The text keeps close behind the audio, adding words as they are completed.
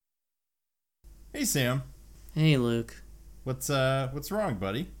Hey, Sam. Hey, Luke. What's wrong,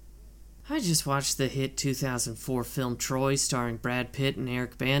 buddy? I just watched the hit 2004 film Troy starring Brad Pitt and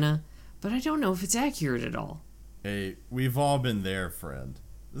Eric Bana, but I don't know if it's accurate at all. Hey, we've all been there, friend.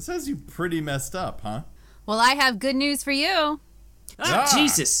 This has you pretty messed up, huh? Well, I have good news for you.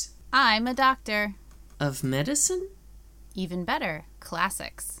 Jesus! I'm a doctor. Of medicine? Even better,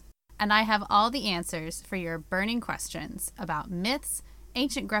 classics. And I have all the answers for your burning questions about myths,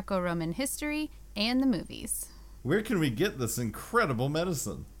 ancient Greco-Roman history, and the movies. Where can we get this incredible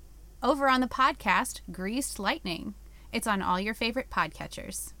medicine? Over on the podcast, Greased Lightning. It's on all your favorite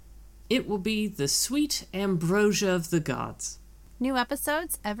podcatchers. It will be the sweet ambrosia of the gods. New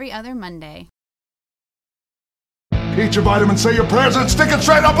episodes every other Monday. Eat your vitamins, say your prayers, and stick it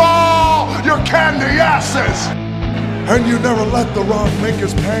straight up all your candy asses! And you never let The Rock make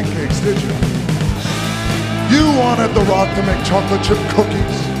his pancakes, did you? You wanted The Rock to make chocolate chip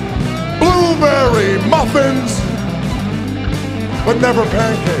cookies, blueberry muffins, but never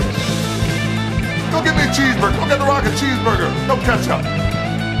pancakes. Go get me a cheeseburger. Go get The Rock a cheeseburger. No ketchup.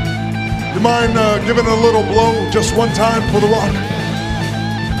 You mind giving it a little blow just one time for The Rock?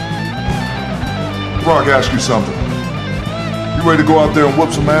 The Rock, ask you something. You ready to go out there and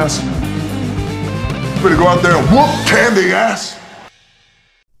whoop some ass? You ready to go out there and whoop candy ass?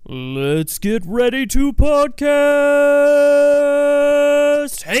 Let's get ready to podcast!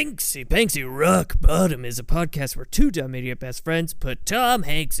 Hanksy Panksy Rock Bottom is a podcast where two dumb idiot best friends put Tom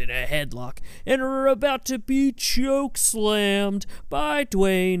Hanks in a headlock and are about to be choke slammed by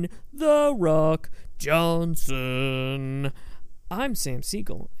Dwayne The Rock Johnson. I'm Sam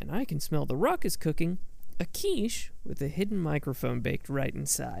Siegel, and I can smell The Rock is cooking a quiche with a hidden microphone baked right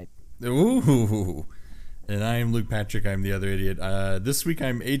inside. Ooh. And I am Luke Patrick. I'm the other idiot. This week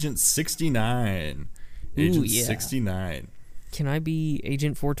I'm Agent 69. Agent 69. Can I be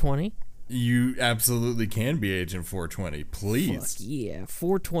Agent 420? You absolutely can be Agent 420. Please. Fuck yeah.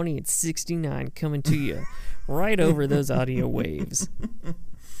 420 and 69 coming to you right over those audio waves.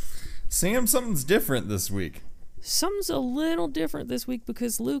 Sam, something's different this week. Something's a little different this week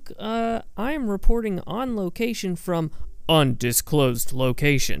because, Luke, I am reporting on location from undisclosed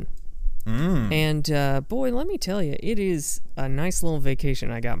location. And, boy, let me tell you, it is a nice little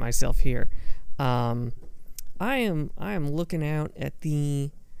vacation I got myself here. I am looking out at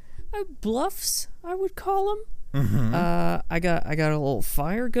the bluffs, I would call them. Mm-hmm. I got a little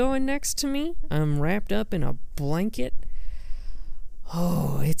fire going next to me. I'm wrapped up in a blanket.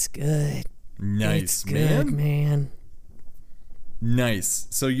 Oh, it's good. Nice, it's good, man. Nice.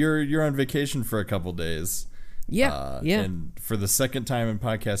 So you're on vacation for a couple days. Yeah. And for the second time in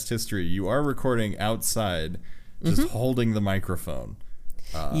podcast history, you are recording outside, just holding the microphone.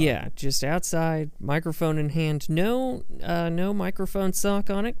 Just outside, microphone in hand. No microphone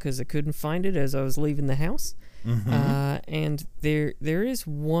sock on it because I couldn't find it as I was leaving the house. And there is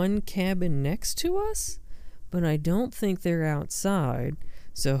one cabin next to us, but I don't think they're outside.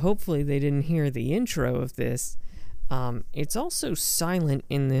 So hopefully they didn't hear the intro of this. It's also silent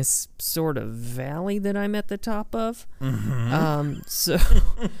in this sort of valley that I'm at the top of.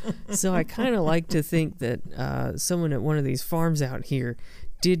 So I kind of like to think that someone at one of these farms out here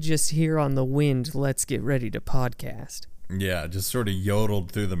did just hear on the wind, let's get ready to podcast. Yeah, just sort of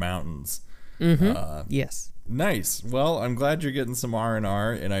yodeled through the mountains. Yes. Nice. Well, I'm glad you're getting some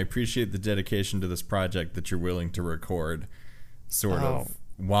R&R, and I appreciate the dedication to this project that you're willing to record sort of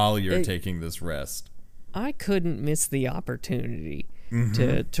while you're taking this rest. I couldn't miss the opportunity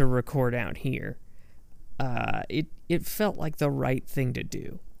to record out here. It felt like the right thing to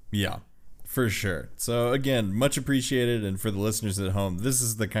do. Yeah, for sure. So again, much appreciated, and for the listeners at home, this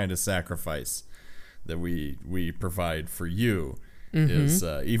is the kind of sacrifice that we provide for you, is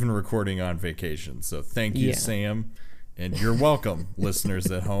even recording on vacation. So thank you, Sam, and you're welcome,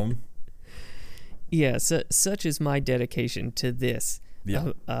 listeners at home. Yeah, such is my dedication to this.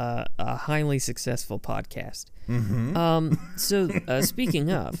 Yeah. A highly successful podcast. So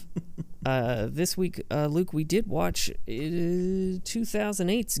speaking of, this week, Luke, we did watch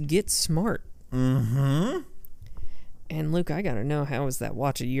 2008's Get Smart. And Luke, I gotta know, how was that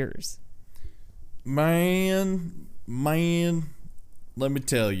watch of yours? Man, let me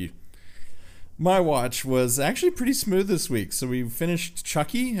tell you. My watch was actually pretty smooth this week. So we finished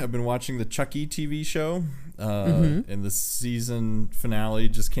Chucky. I've been watching the Chucky TV show. And the season finale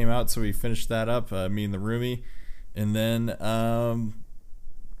just came out, so we finished that up, me and the roomie. And then,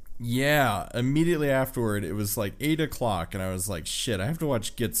 immediately afterward, it was like 8 o'clock, and I was like, shit, I have to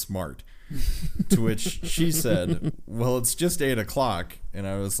watch Get Smart. To which she said, well, it's just 8 o'clock. And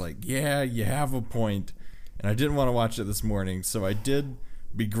I was like, yeah, you have a point. And I didn't want to watch it this morning, so I did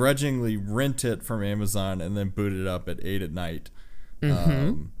begrudgingly rent it from Amazon and then boot it up at 8 at night.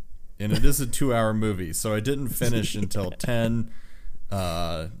 And it is a 2-hour movie, so I didn't finish until 10.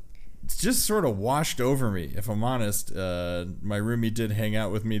 It's just sort of washed over me, if I'm honest. My roomie did hang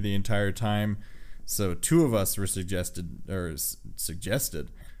out with me the entire time, so 2 of us were suggested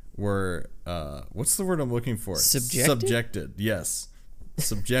were what's the word I'm looking for? Subjected, yes.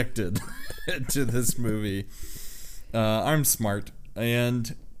 Subjected to this movie. I'm smart.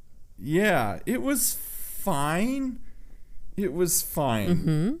 And yeah, it was fine. It was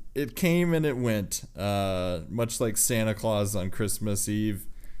fine. It came and it went. Much like Santa Claus on Christmas Eve,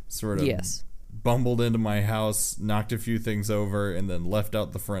 sort of bumbled into my house, knocked a few things over, and then left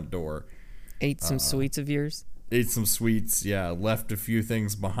out the front door. Ate some sweets of yours? Ate some sweets, yeah. Left a few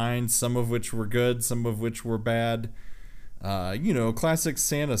things behind, some of which were good, some of which were bad. Classic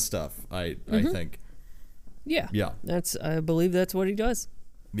Santa stuff, I think. Yeah. Yeah. I believe that's what he does.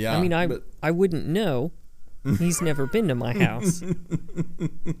 Yeah. I mean, I wouldn't know. He's never been to my house.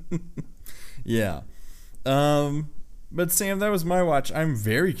 Yeah. But Sam, that was my watch. I'm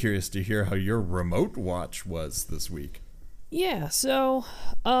very curious to hear how your remote watch was this week. Yeah, so,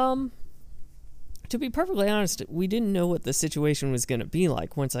 to be perfectly honest, we didn't know what the situation was going to be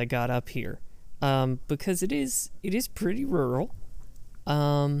like once I got up here. Because it is pretty rural.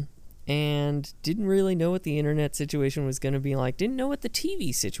 And didn't really know what the internet situation was going to be like. Didn't know what the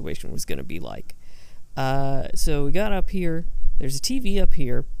TV situation was going to be like. So we got up here. There's a TV up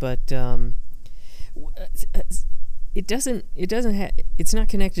here, but it's not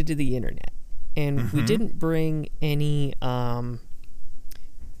connected to the internet. And we didn't bring any like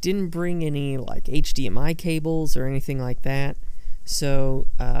HDMI cables or anything like that. So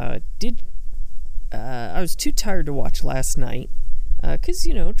I was too tired to watch last night. Because,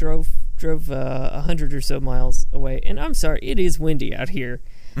 drove 100 or so miles away. And I'm sorry, it is windy out here.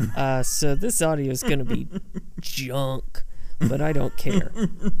 So this audio is going to be junk, but I don't care.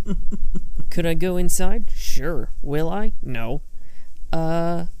 Could I go inside? Sure. Will I? No.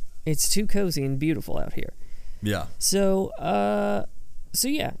 It's too cozy and beautiful out here. Yeah. So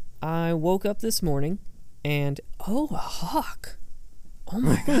yeah, I woke up this morning and, a hawk. Oh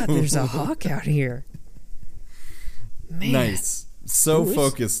my God, there's a hawk out here. Man. Nice. So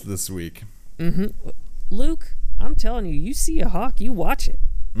focused this week. Luke, I'm telling you, you see a hawk, you watch it.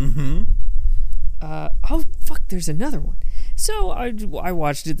 Oh, fuck, there's another one. So I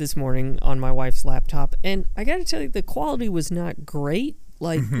watched it this morning on my wife's laptop, and I gotta tell you, the quality was not great.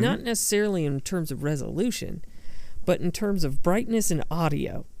 Like, not necessarily in terms of resolution, but in terms of brightness and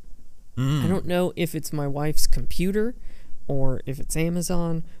audio. I don't know if it's my wife's computer, or if it's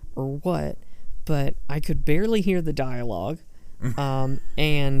Amazon, or what, but I could barely hear the dialogue.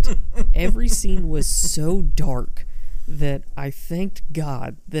 And every scene was so dark that I thanked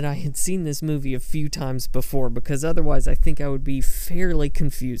God that I had seen this movie a few times before, because otherwise I think I would be fairly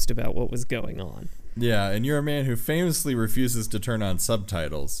confused about what was going on. Yeah, and you're a man who famously refuses to turn on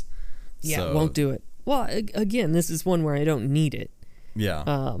subtitles. Yeah, won't do it. Well, again, this is one where I don't need it.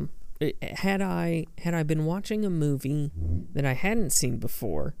 Yeah. Had I been watching a movie that I hadn't seen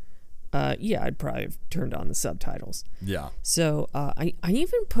before, I'd probably have turned on the subtitles. Yeah. So I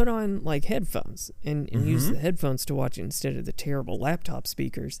even put on like headphones and used the headphones to watch instead of the terrible laptop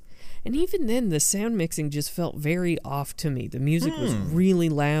speakers. And even then, the sound mixing just felt very off to me. The music was really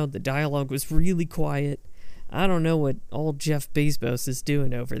loud. The dialogue was really quiet. I don't know what old Jeff Bezos is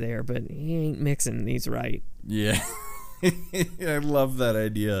doing over there, but he ain't mixing these right. Yeah. I love that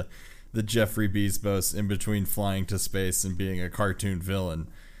idea. The Jeffrey Bezos, in between flying to space and being a cartoon villain,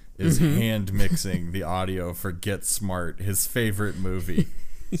 is hand mixing the audio for Get Smart, his favorite movie.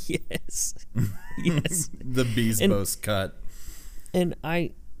 Yes. The Bezos cut. And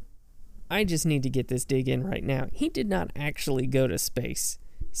I just need to get this dig in right now. He did not actually go to space.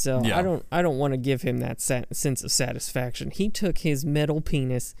 So yeah. I don't want to give him that sense of satisfaction. He took his metal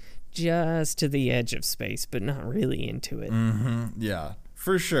penis just to the edge of space, but not really into it. Yeah,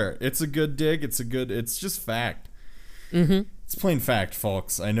 for sure. It's a good dig. It's just fact. It's plain fact,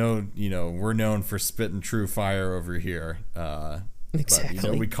 folks. I know, we're known for spitting true fire over here. Exactly.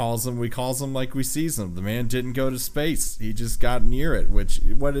 But, we calls him like we sees him. The man didn't go to space. He just got near it, which,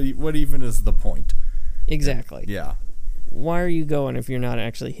 what even is the point? Exactly. Yeah. Why are you going if you're not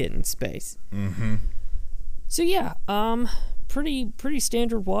actually hitting space? So yeah, pretty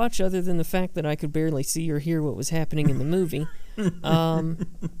standard watch, other than the fact that I could barely see or hear what was happening in the movie. I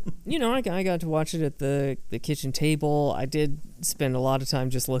got to watch it at the kitchen table. I did spend a lot of time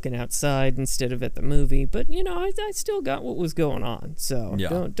just looking outside instead of at the movie, but I still got what was going on. So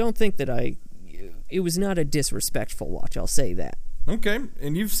yeah. don't think that it was not a disrespectful watch. I'll say that. Okay,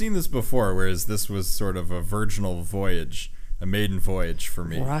 and you've seen this before, whereas this was sort of a virginal voyage, a maiden voyage for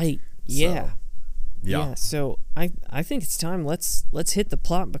me. Right. So, Yeah. Yeah. So I think it's time. Let's hit the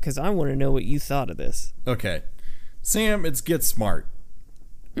plot because I want to know what you thought of this. Okay. Sam, it's Get Smart.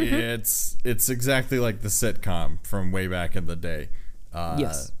 It's exactly like the sitcom from way back in the day.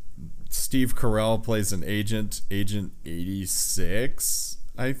 Yes. Steve Carell plays an agent 86,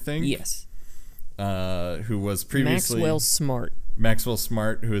 I think. Yes. Who was previously Maxwell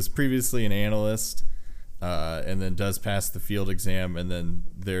Smart, who was previously an analyst, and then does pass the field exam, and then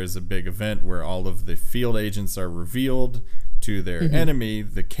there's a big event where all of the field agents are revealed to their enemy,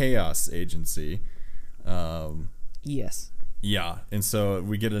 the Chaos Agency. Yes. Yeah, and so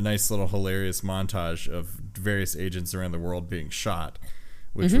we get a nice little hilarious montage of various agents around the world being shot,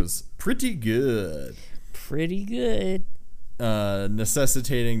 which was pretty good. Pretty good.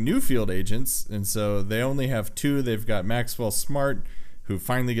 Necessitating new field agents, and so they only have two. They've got Maxwell Smart, who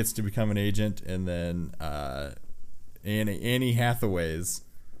finally gets to become an agent, and then Annie Hathaways,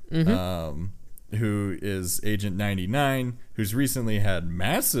 who is Agent 99, who's recently had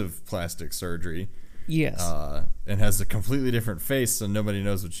massive plastic surgery. Yes. And has a completely different face, so nobody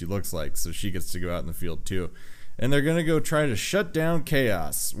knows what she looks like, so she gets to go out in the field too. And they're going to go try to shut down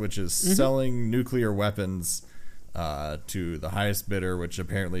Chaos, which is selling nuclear weapons to the highest bidder, which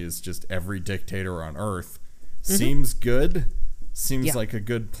apparently is just every dictator on Earth. Seems good. Seems like a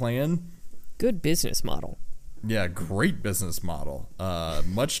good plan. Good business model. Yeah, great business model.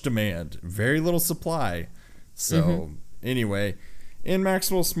 Much demand, very little supply. So anyway, and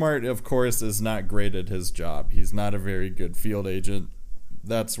Maxwell Smart, of course, is not great at his job. He's not a very good field agent.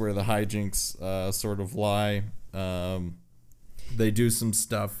 That's where the hijinks sort of lie. They do some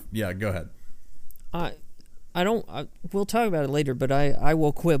stuff. Yeah, go ahead. We'll talk about it later, but I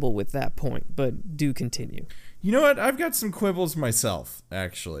will quibble with that point, but do continue. You know what? I've got some quibbles myself,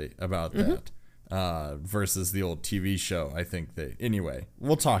 actually, about that versus the old TV show. I think anyway,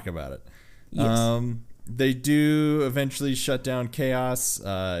 we'll talk about it. Yes. They do eventually shut down Chaos.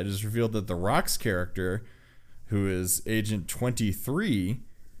 It is revealed that the Rock's character, who is Agent 23,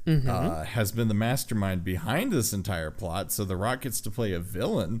 has been the mastermind behind this entire plot. So the Rock gets to play a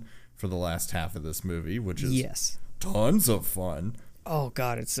villain for the last half of this movie, which is tons of fun. Oh,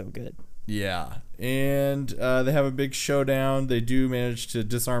 God, it's so good. Yeah. And they have a big showdown. They do manage to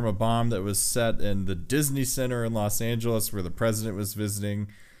disarm a bomb that was set in the Disney Center in Los Angeles where the president was visiting.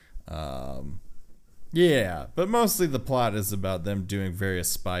 Yeah, but mostly the plot is about them doing various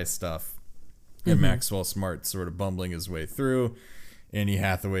spy stuff and Maxwell Smart sort of bumbling his way through. Annie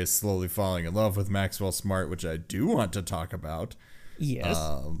Hathaway is slowly falling in love with Maxwell Smart, which I do want to talk about. Yes.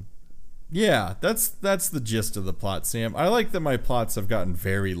 Yeah, that's the gist of the plot, Sam. I like that my plots have gotten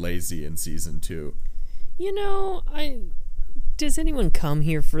very lazy in season 2. You know, does anyone come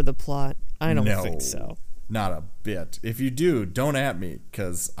here for the plot? I don't think so. Not a bit. If you do, don't at me,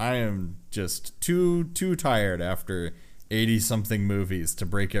 because I am just too tired after 80-something movies to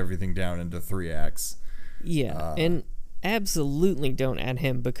break everything down into 3 acts. Yeah, and absolutely don't at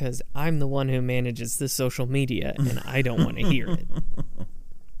him, because I'm the one who manages the social media, and I don't want to hear it.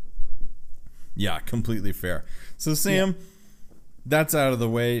 Yeah, completely fair. So, Sam, that's out of the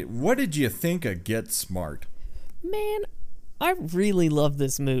way. What did you think of Get Smart? Man, I really love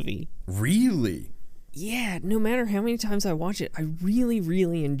this movie. Really? Yeah, no matter how many times I watch it, I really,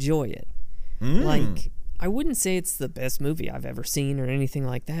 really enjoy it. Like, I wouldn't say it's the best movie I've ever seen or anything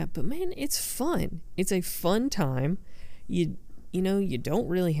like that, but man, it's fun. It's a fun time. You know, you don't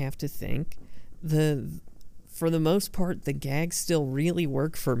really have to think. For the most part, the gags still really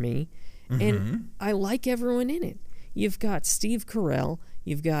work for me, and I like everyone in it. You've got Steve Carell,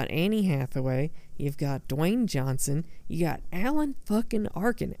 you've got Annie Hathaway, you've got Dwayne Johnson, you got Alan fucking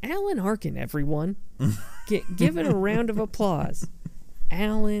Arkin. Alan Arkin, everyone. Give it a round of applause.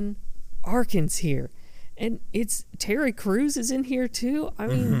 Alan Arkin's here. And it's Terry Crews is in here too. I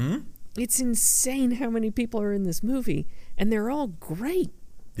mean, it's insane how many people are in this movie, and they're all great.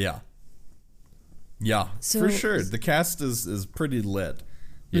 Yeah. Yeah, for sure. The cast is pretty lit.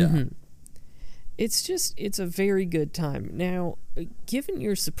 Yeah. It's a very good time. Now, given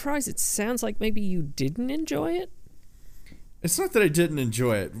your surprise, it sounds like maybe you didn't enjoy it? It's not that I didn't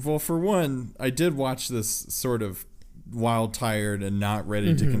enjoy it. Well, for one, I did watch this sort of while tired and not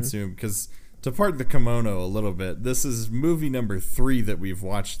ready to consume, because to part the kimono a little bit, this is movie number 3 that we've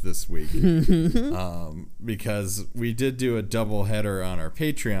watched this week. Because we did do a double header on our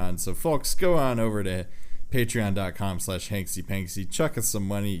Patreon. So folks, go on over to patreon.com/HanksyPanksy. Chuck us some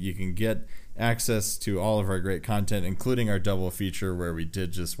money. You can get access to all of our great content, including our double feature where we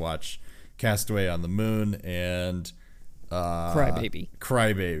did just watch Castaway on the Moon and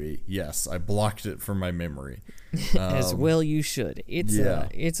Crybaby. Yes, I blocked it from my memory. As well you should.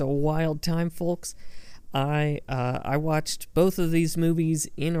 It's a wild time, folks. I watched both of these movies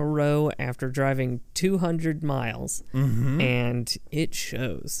in a row after driving 200 miles, and it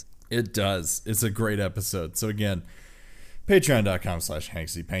shows. It does. It's a great episode. So again,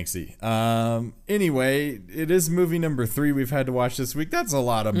 patreon.com/HanksyPanksy. Anyway, it is movie number 3 we've had to watch this week. That's a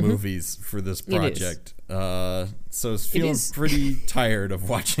lot of movies for this project. So it's feeling pretty tired of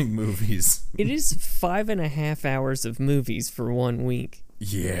watching movies. It is 5.5 hours of movies for 1 week.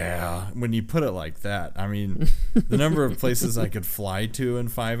 Yeah, when you put it like that. I mean, the number of places I could fly to in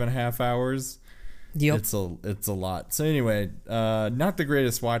 5.5 hours, it's a lot. So anyway, not the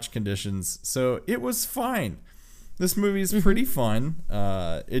greatest watch conditions, so it was fine. This movie is pretty fun.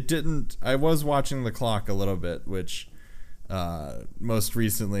 I was watching the clock a little bit, which most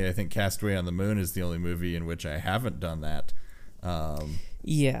recently I think Castaway on the Moon is the only movie in which I haven't done that.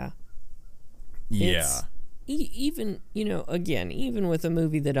 Yeah. Even with a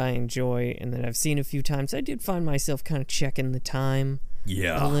movie that I enjoy and that I've seen a few times, I did find myself kind of checking the time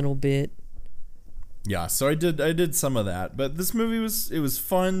a little bit. Yeah, so I did some of that, but this movie was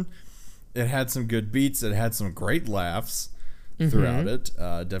fun. It had some good beats. It had some great laughs throughout it.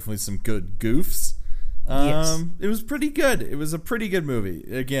 Definitely some good goofs. Yes. It was pretty good. It was a pretty good movie.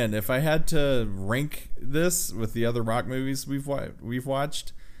 Again, if I had to rank this with the other rock movies we've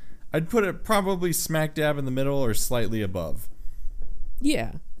watched, I'd put it probably smack dab in the middle or slightly above.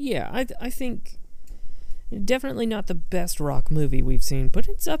 Yeah. I think definitely not the best rock movie we've seen, but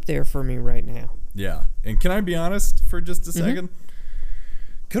it's up there for me right now. Yeah. And can I be honest for just a second?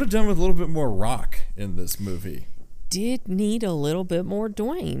 Could have done with a little bit more rock in this movie. Did need a little bit more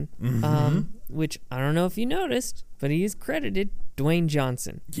Dwayne, which I don't know if you noticed, but he is credited Dwayne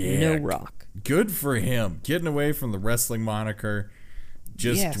Johnson. Yeah. No rock. Good for him. Getting away from the wrestling moniker.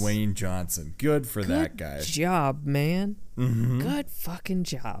 Just Dwayne Johnson. Good for that guy. Good job, man. Good fucking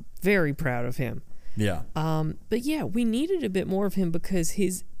job. Very proud of him. Yeah. But yeah, we needed a bit more of him because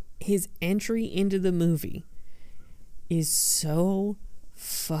his entry into the movie is so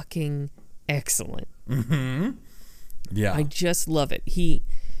fucking excellent. Yeah. I just love it.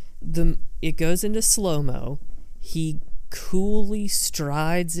 It goes into slow-mo. He coolly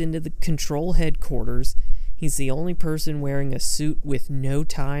strides into the control headquarters. He's the only person wearing a suit with no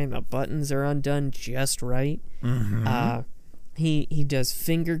tie and the buttons are undone just right. He does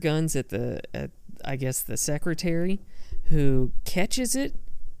finger guns at the secretary, who catches it,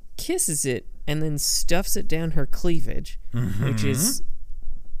 kisses it, and then stuffs it down her cleavage, which is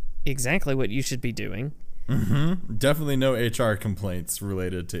exactly what you should be doing. Definitely no HR complaints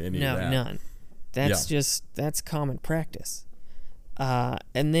related to any of that. No, none. That's common practice.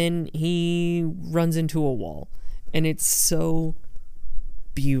 And then he runs into a wall, and it's so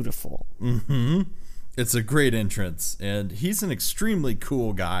beautiful. It's a great entrance, and he's an extremely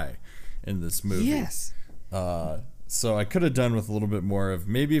cool guy in this movie. Yes. So I could have done with a little bit more of,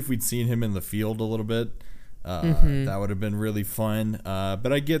 maybe if we'd seen him in the field a little bit, that would have been really fun.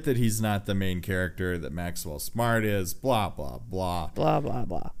 But I get that he's not the main character, that Maxwell Smart is, blah, blah, blah. Blah, blah,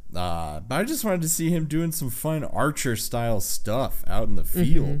 blah. But I just wanted to see him doing some fun Archer-style stuff out in the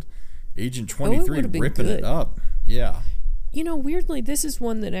field. Agent 23 ripping it up. Yeah. You know, weirdly, this is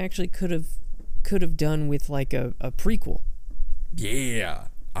one that actually could have done with like a prequel. Yeah.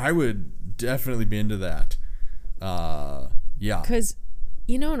 I would definitely be into that. Yeah. Because,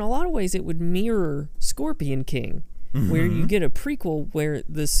 you know, in a lot of ways it would mirror Scorpion King, where you get a prequel where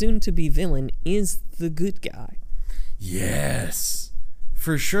the soon-to-be villain is the good guy. Yes.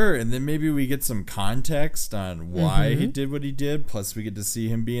 For sure. And then maybe we get some context on why he did what he did. Plus, we get to see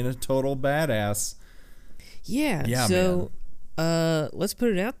him being a total badass. Yeah. So, let's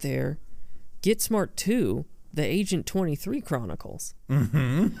put it out there. Get Smart 2, the Agent 23 Chronicles.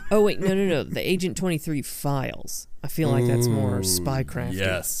 Oh, wait. No. The Agent 23 Files. I feel like that's more spycraft.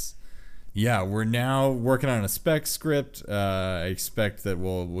 Yes. Yeah, we're now working on a spec script. I expect that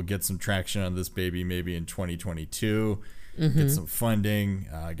we'll get some traction on this baby maybe in 2022. Get some funding,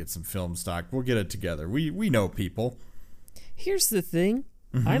 get some film stock. We'll get it together. We know people. Here's the thing.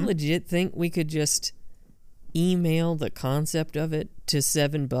 I legit think we could just email the concept of it to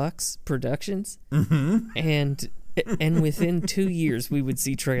 $7 Productions, and within 2 years we would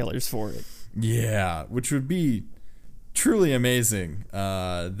see trailers for it. Yeah, which would be truly amazing.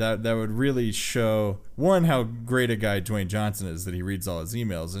 That would really show, one, how great a guy Dwayne Johnson is, that he reads all his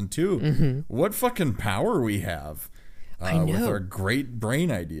emails, and two, what fucking power we have. I know. With our great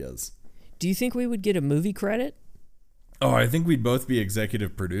brain ideas. Do you think we would get a movie credit? Oh, I think we'd both be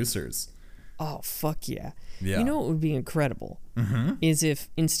executive producers. Oh, fuck yeah. Yeah. You know what would be incredible? Is if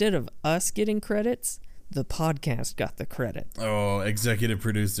instead of us getting credits, the podcast got the credit. Oh, executive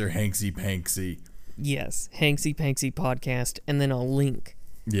producer Hanksy Panksy. Yes, Hanksy Panksy podcast, and then a link.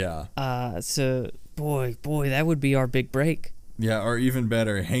 Yeah. So, boy, that would be our big break. Yeah, or even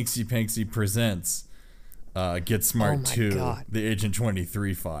better, Hanksy Panksy presents Get Smart Oh my 2, God. the Agent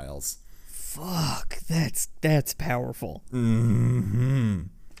 23 files. Fuck, that's powerful.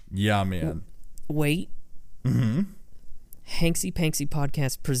 Yeah, man. Wait. Hanksy Panksy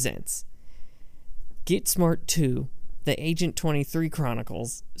podcast presents Get Smart 2, the Agent 23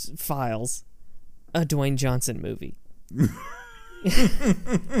 Chronicles files, a Dwayne Johnson movie.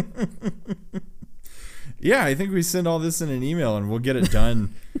 Yeah, I think we send all this in an email and we'll get it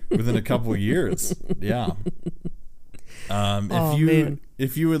done within a couple of years. Yeah. Man.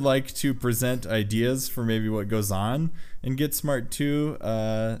 If you would like to present ideas for maybe what goes on in Get Smart 2,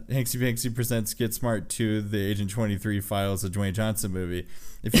 Hanksy Panksy presents Get Smart 2, the Agent 23 files, a Dwayne Johnson movie.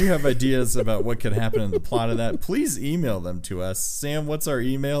 If you have ideas about what could happen in the plot of that, please email them to us. Sam, what's our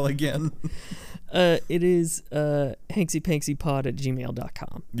email again? It is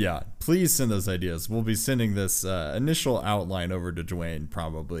hanksypanksypod@gmail.com. Yeah, please send those ideas. We'll be sending this initial outline over to Dwayne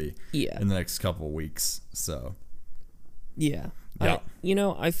probably in the next couple of weeks. So, yeah. Yeah.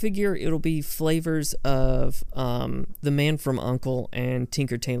 I figure it'll be flavors of The Man from U.N.C.L.E. and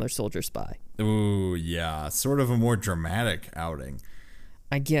Tinker Tailor Soldier Spy. ooh, yeah, sort of a more dramatic outing.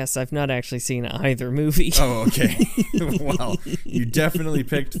 I guess I've not actually seen either movie. Oh, okay. Well, you definitely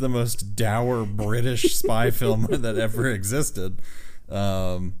picked the most dour British spy film that ever existed.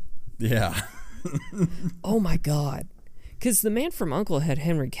 Yeah. Oh my god. Because The Man from U.N.C.L.E. had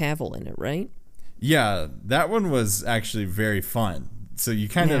Henry Cavill in it, right? Yeah, that one was actually very fun. So you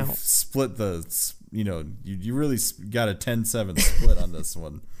kind Now- of split you really got a 10-7 split on this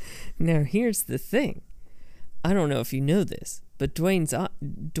one. Now, here's the thing. I don't know if you know this, but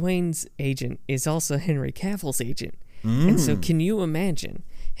Dwayne's agent is also Henry Cavill's agent. And so can you imagine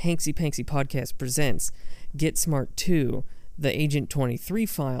Hanksy Panksy Podcast presents Get Smart 2, the Agent 23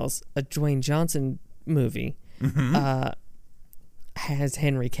 files, a Dwayne Johnson movie, has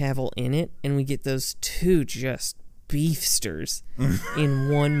Henry Cavill in it, and we get those two just beefsters in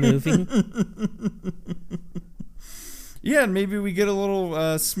one movie. Yeah, and maybe we get a little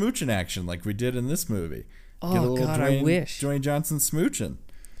smooching action like we did in this movie. Get a Oh little god, I wish. Dwayne Johnson smooching.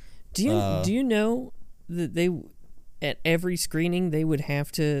 Do you know that they at every screening they would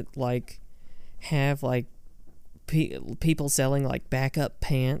have to have people selling like backup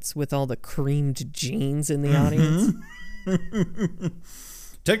pants with all the creamed jeans in the audience?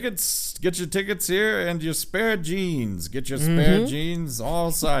 Tickets, get your tickets here and your spare jeans. Get your spare jeans, all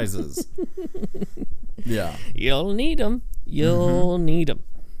sizes. Yeah. You'll need them. You'll need them.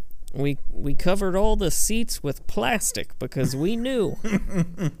 We covered all the seats with plastic because we knew.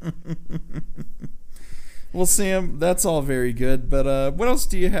 Well, Sam, that's all very good, but what else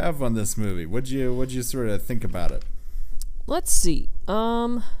do you have on this movie? What'd you sort of think about it? Let's see.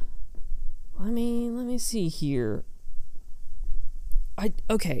 Let me see here. I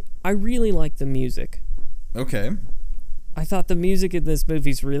really like the music. Okay. I thought the music in this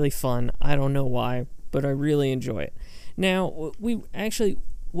movie's really fun. I don't know why, but I really enjoy it. Now,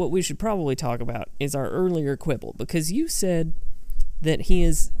 what we should probably talk about is our earlier quibble, because you said that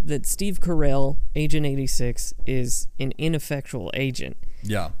Steve Carell, Agent 86, is an ineffectual agent.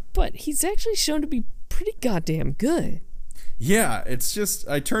 Yeah. But he's actually shown to be pretty goddamn good. Yeah, it's just,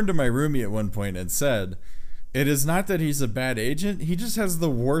 I turned to my roomie at one point and said, it is not that he's a bad agent, he just has the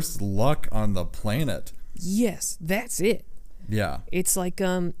worst luck on the planet. Yes, that's it. Yeah. It's like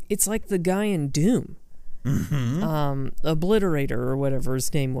the guy in Doom. Obliterator or whatever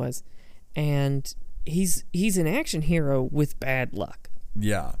his name was. And he's an action hero with bad luck.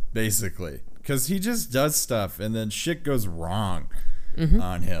 Yeah, basically. Because he just does stuff and then shit goes wrong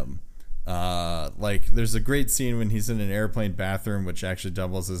on him. There's a great scene when he's in an airplane bathroom, which actually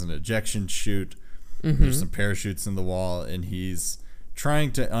doubles as an ejection chute. There's some parachutes in the wall, and he's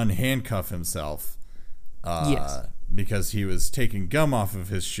trying to unhandcuff himself. Yes. Because he was taking gum off of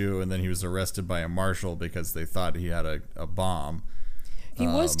his shoe, and then he was arrested by a marshal because they thought he had a bomb. He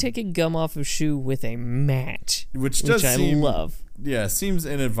was taking gum off his shoe with a match, Which I love. Yeah, seems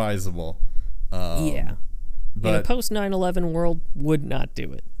inadvisable. Yeah. But In a post 9/11 world, would not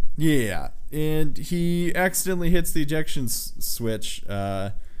do it. yeah, and he accidentally hits the ejection switch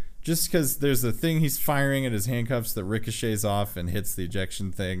just because there's a thing he's firing at his handcuffs that ricochets off and hits the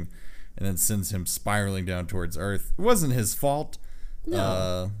ejection thing and then sends him spiraling down towards Earth. It wasn't his fault.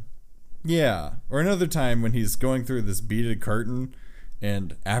 No. Yeah. Or another time when he's going through this beaded curtain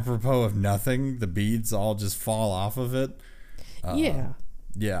and apropos of nothing, the beads all just fall off of it. Yeah.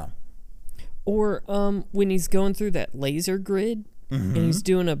 Yeah. Or when he's going through that laser grid and he's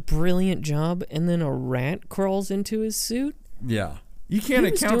doing a brilliant job and then a rat crawls into his suit. Yeah. You can't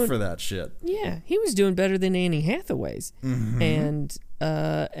account for that shit. Yeah, he was doing better than Annie Hathaway's. And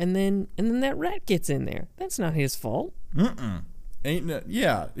then that rat gets in there. That's not his fault.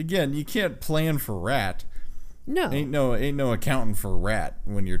 Yeah, again, you can't plan for rat. No. Ain't no accounting for rat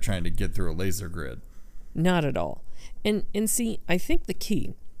when you're trying to get through a laser grid. Not at all. And see, I think the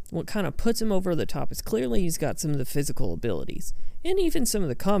key, what kind of puts him over the top is clearly he's got some of the physical abilities and even some of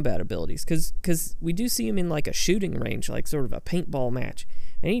the combat abilities, because we do see him in like a shooting range, like sort of a paintball match,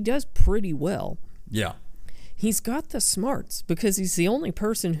 and he does pretty well. Yeah. He's got the smarts because he's the only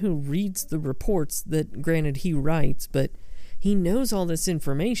person who reads the reports that, granted, he writes, but he knows all this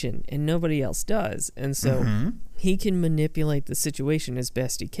information and nobody else does, and so he can manipulate the situation as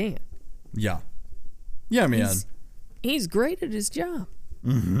best he can. Yeah. Yeah, man. He's great at his job.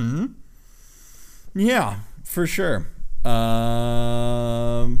 Yeah, for sure.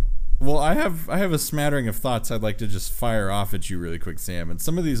 Well, I have a smattering of thoughts I'd like to just fire off at you really quick, Sam, and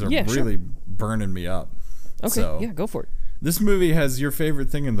some of these are really burning me up. Okay, so, yeah, go for it. This movie has your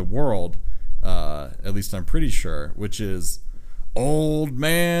favorite thing in the world, at least I'm pretty sure, which is Old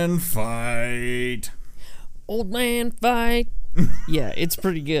Man Fight. Old Man Fight. Yeah, it's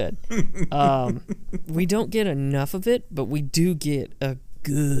pretty good. We don't get enough of it, but we do get a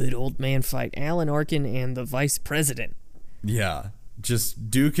good old man fight. Alan Arkin and the vice president. Yeah, just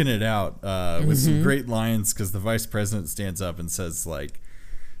duking it out with some great lines, because the vice president stands up and says, like,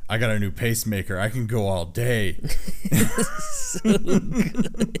 I got a new pacemaker. I can go all day. So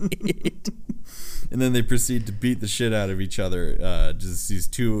good. And then they proceed to beat the shit out of each other. Just these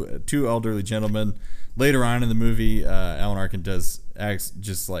two elderly gentlemen. Later on in the movie, Alan Arkin does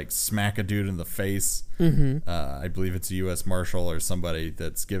just like smack a dude in the face. I believe it's a U.S. Marshal or somebody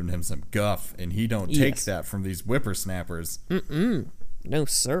that's giving him some guff, and he don't take that from these whippersnappers. No,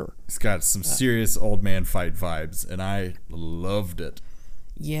 sir. It's got some serious old man fight vibes, and I loved it.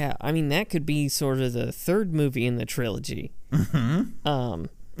 Yeah, I mean, that could be sort of the third movie in the trilogy. Hanksy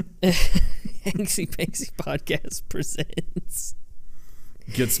Panksy Podcast presents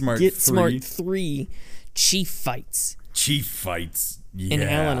Get Smart 3 Chief Fights. Chief Fights. Yeah. An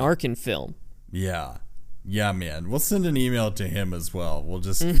Alan Arkin film. Yeah. Yeah, man. We'll send an email to him as well. We'll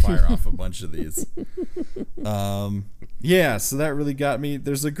just fire off a bunch of these. Yeah, so that really got me.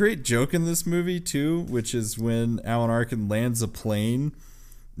 There's a great joke in this movie, too, which is when Alan Arkin lands a plane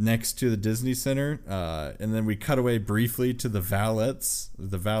next to the Disney Center, and then we cut away briefly to the valets.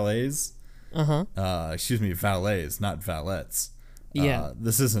 Excuse me, valets, not valets. Yeah.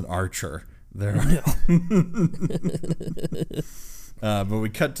 This isn't Archer. There. But we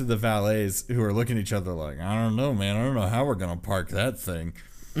cut to the valets who are looking at each other like, I don't know, man. I don't know how we're going to park that thing.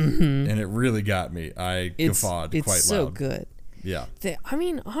 And it really got me. I guffawed quite loud. It's so good. Yeah. I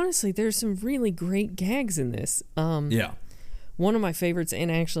mean, honestly, there's some really great gags in this. Yeah. One of my favorites, and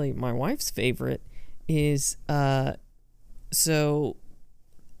actually my wife's favorite, is so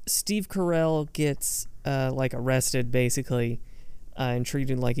Steve Carell gets like arrested, basically, and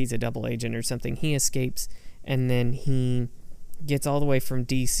treated like he's a double agent or something. He escapes, and then he gets all the way from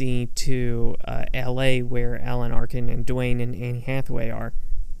D.C. to L.A., where Alan Arkin and Dwayne and Annie Hathaway are.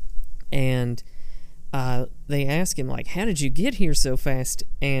 And they ask him, like, how did you get here so fast?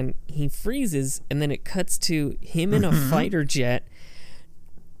 And he freezes, and then it cuts to him in a fighter jet,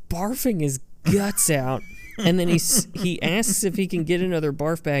 barfing his guts out. And then he asks if he can get another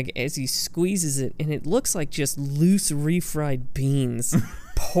barf bag as he squeezes it, and it looks like just loose refried beans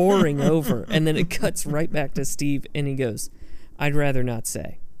pouring over. And then it cuts right back to Steve, and he goes, I'd rather not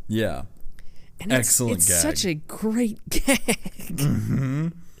say. Yeah. And excellent it's gag. Such a great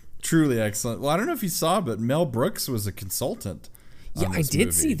gag. Truly excellent. Well, I don't know if you saw, but Mel Brooks was a consultant. Yeah, I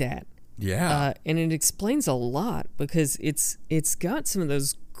did see that. Yeah. And it explains a lot, because it's got some of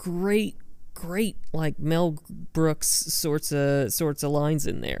those great like Mel Brooks sorts of lines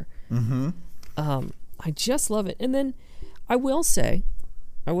in there. I just love it. And then I will say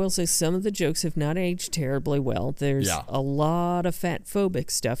some of the jokes have not aged terribly well. There's a lot of fat phobic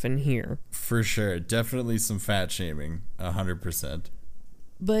stuff in here. For sure. Definitely some fat shaming. 100%.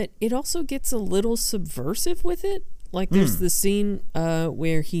 But it also gets a little subversive with it. Like there's the scene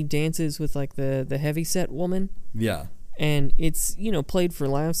where he dances with like the heavyset woman. Yeah. And it's, played for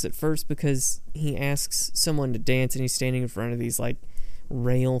laughs at first because he asks someone to dance and he's standing in front of these like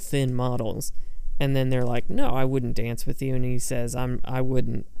rail thin models. And then they're like, no, I wouldn't dance with you. And he says, I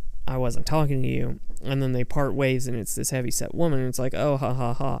wouldn't I wasn't talking to you. And then they part ways, and it's this heavyset woman, and it's like, oh, ha,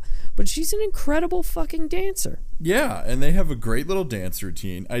 ha, ha. But she's an incredible fucking dancer. Yeah, and they have a great little dance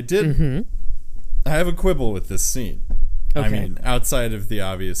routine. I have a quibble with this scene. Okay. I mean, outside of the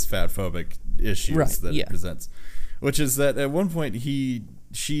obvious fatphobic issues that it presents, which is that at one point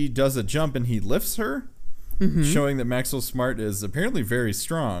she does a jump and he lifts her, showing that Maxwell Smart is apparently very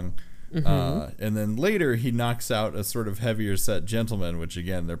strong. And then later he knocks out a sort of heavier set gentleman, which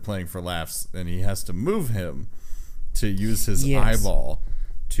again they're playing for laughs, and he has to move him to use his eyeball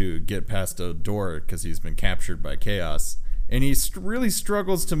to get past a door because he's been captured by chaos, and he really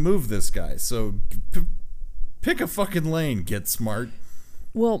struggles to move this guy. So pick a fucking lane, Get Smart.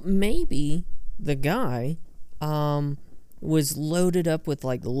 Well, maybe the guy was loaded up with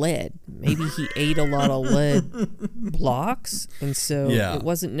like lead. Maybe he ate a lot of lead blocks, and so it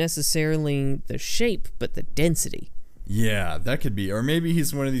wasn't necessarily the shape but the density. Yeah, that could be. Or maybe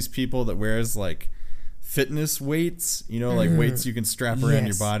he's one of these people that wears like fitness weights, like weights you can strap around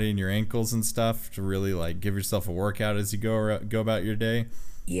your body and your ankles and stuff to really like give yourself a workout as you go about your day.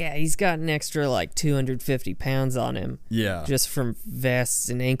 Yeah, he's got an extra like 250 pounds on him. Yeah. Just from vests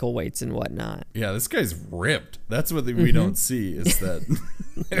and ankle weights and whatnot. Yeah, this guy's ripped. That's what we don't see is that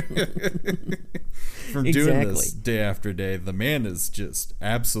from doing this day after day, the man is just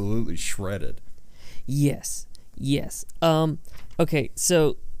absolutely shredded. Yes. Okay,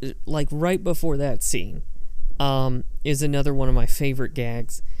 so like right before that scene is another one of my favorite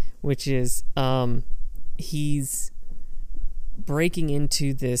gags, which is he's breaking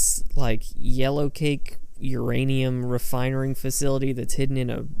into this like yellow cake uranium refining facility that's hidden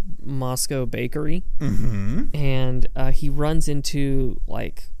in a Moscow bakery, and he runs into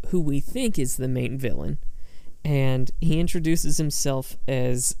like who we think is the main villain, and he introduces himself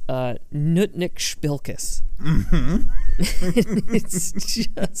as Nutnik Spilkus. It's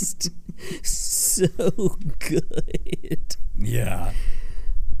just so good. Yeah.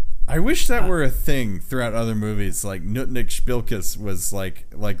 I wish that were a thing throughout other movies. Like Nutnik Spilkus was like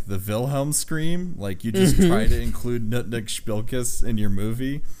the Wilhelm scream. Like you just try to include Nutnik Spilkus in your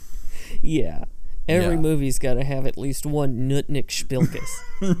movie. Yeah. Every movie's got to have at least one Nutnik Spilkus.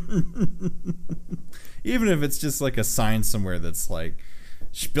 Even if it's just like a sign somewhere that's like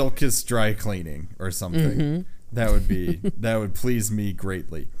Spilkus dry cleaning or something. That would please me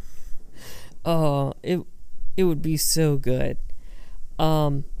greatly. Oh, it would be so good.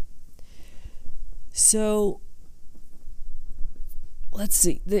 So let's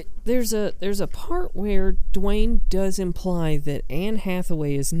see. There's a part where Dwayne does imply that Anne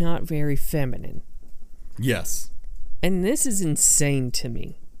Hathaway is not very feminine. Yes. And this is insane to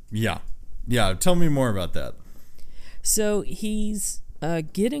me. Yeah. Tell me more about that. So he's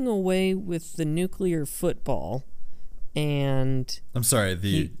getting away with the nuclear football, and I'm sorry,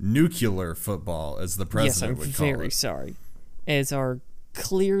 the nuclear football, as the president would call it. Yes, I'm very sorry. As our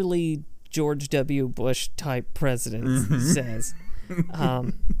clearly George W. Bush type president says.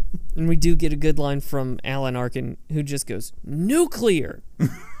 And we do get a good line from Alan Arkin, who just goes, nuclear!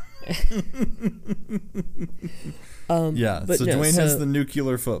 So Dwayne has the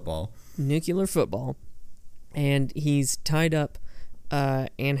nuclear football. Nuclear football. And he's tied up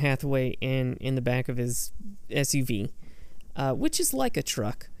Anne Hathaway in the back of his SUV, which is like a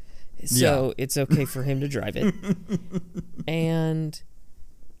truck. So it's okay for him to drive it. And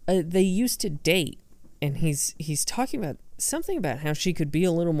they used to date, and he's talking about something about how she could be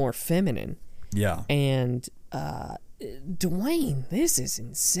a little more feminine. Yeah. And Dwayne, this is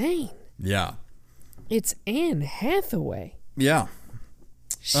insane. Yeah. It's Anne Hathaway. Yeah.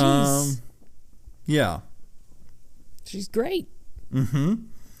 She's great.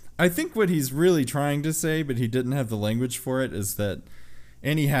 I think what he's really trying to say, but he didn't have the language for it, is that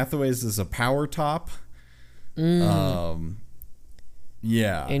Annie Hathaway's is a power top. Yeah.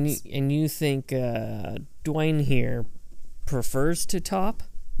 And you think Dwayne here prefers to top?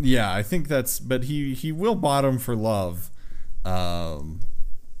 Yeah, I think but he will bottom for love.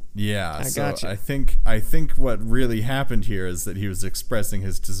 Yeah, gotcha. I think what really happened here is that he was expressing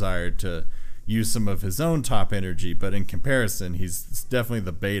his desire to use some of his own top energy, but in comparison, he's definitely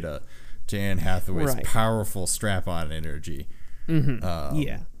the beta to Anne Hathaway's powerful strap-on energy.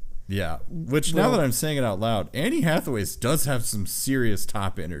 Yeah, which now that I'm saying it out loud, Annie Hathaway's does have some serious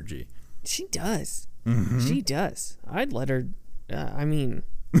top energy. She does. She does. I'd let her. I mean.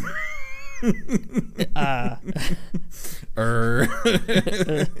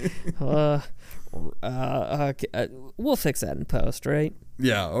 We'll fix that in post, right?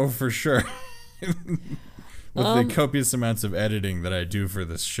 Yeah, for sure. With the copious amounts of editing that I do for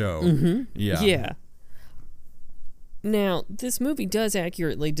this show. Yeah. Now, this movie does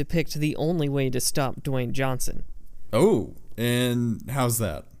accurately depict the only way to stop Dwayne Johnson. Oh, and how's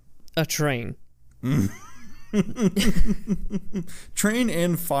that? A train. Train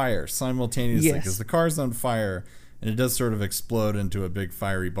and fire simultaneously, because Yes. the car's on fire and it does sort of explode into a big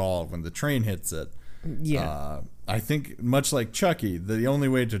fiery ball when the train hits it. Yeah. I think much like Chucky, the only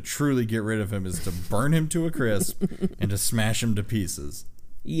way to truly get rid of him is to burn him to a crisp and to smash him to pieces.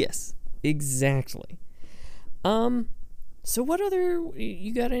 Yes, exactly. So what other,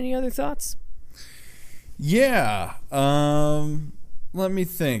 you got any other thoughts? Yeah. Let me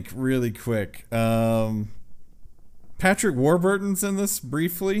think really quick. Patrick Warburton's in this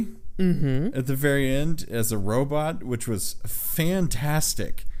briefly at the very end as a robot, which was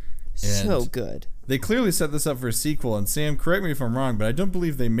fantastic. So good. They clearly set this up for a sequel, and Sam, correct me if I'm wrong, but I don't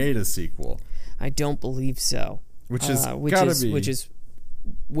believe they made a sequel. I don't believe so. Which is gotta be, which is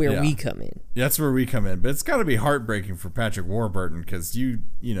where Yeah. we come in. That's where we come in. But it's got to be heartbreaking for Patrick Warburton because you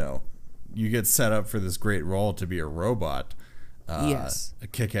get set up for this great role to be a robot, Yes. a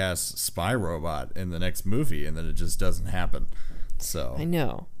kick-ass spy robot in the next movie, and then it just doesn't happen. So I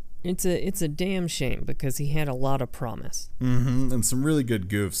know. It's a damn shame because he had a lot of promise. and some really good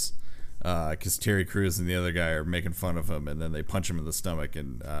goofs. Because Terry Crews and the other guy are making fun of him, and then they punch him in the stomach,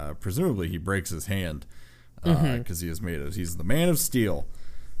 and presumably he breaks his hand because he's the Man of Steel.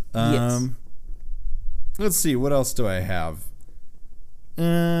 Yes. Let's see, what else do I have?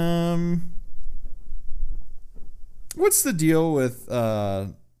 What's the deal with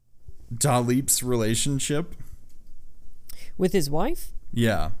Dalip's relationship? With his wife?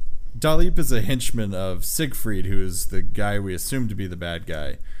 Yeah, Dalip is a henchman of Siegfried, who is the guy we assume to be the bad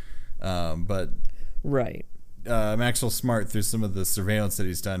guy. But Right. Maxwell Smart, through some of the surveillance that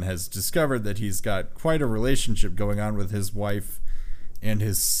he's done, has discovered that he's got quite a relationship going on with his wife and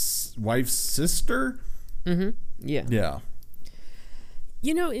his wife's sister. Yeah. Yeah.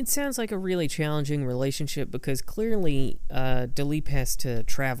 You know, it sounds like a really challenging relationship because clearly Dalip has to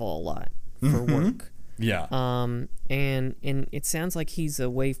travel a lot for work. Yeah. And it sounds like he's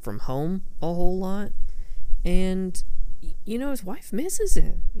away from home a whole lot. And you know, his wife misses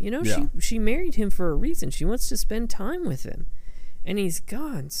him. You know, Yeah. she married him for a reason. She wants to spend time with him. And he's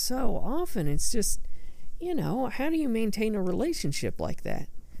gone so often. It's just, you know, how do you maintain a relationship like that?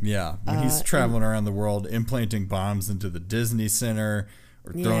 Yeah. When he's traveling around the world, implanting bombs into the Disney Center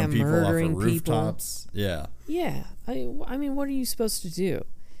or throwing people off of murdering people. rooftops. Yeah. Yeah. I mean, what are you supposed to do?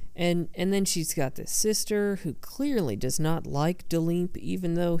 And then she's got this sister who clearly does not like Dalip,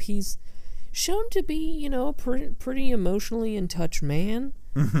 even though he's shown to be, you know, a pretty emotionally in touch man,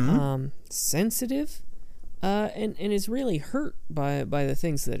 sensitive, and is really hurt by the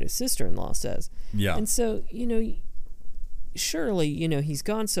things that his sister-in-law says. Yeah. And so, you know, surely, you know, he's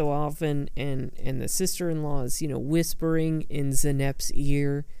gone so often, and the sister-in-law is, you know, whispering in Zenep's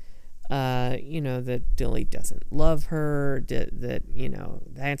ear, you know, that Dalip doesn't love her, that you know,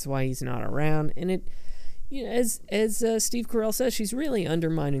 that's why he's not around, and it. You know, as Steve Carell says, she's really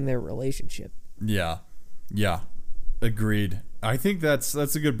undermining their relationship. Yeah. Agreed. I think that's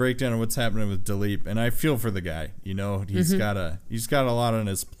a good breakdown of what's happening with Dalip, and I feel for the guy. You know, he's got a lot on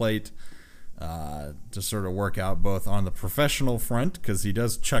his plate to sort of work out, both on the professional front, because he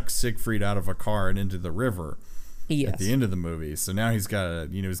does chuck Siegfried out of a car and into the river at the end of the movie. So now he's got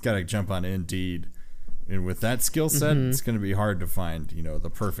to jump on Indeed, and with that skill set, it's going to be hard to find, you know, the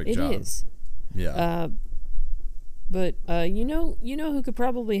perfect job. It is. Yeah. But you know who could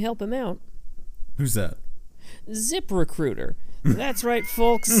probably help him out? Who's that? ZipRecruiter. That's right,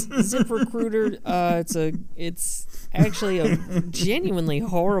 folks. ZipRecruiter. It's actually a genuinely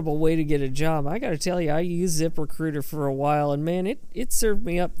horrible way to get a job. I got to tell you, I used ZipRecruiter for a while, and man, it served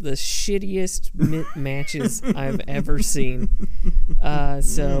me up the shittiest matches I've ever seen.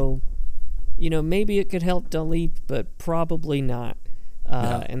 So, you know, maybe it could help Dalip, but probably not.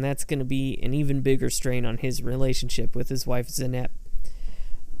 And that's going to be an even bigger strain on his relationship with his wife, Zenep.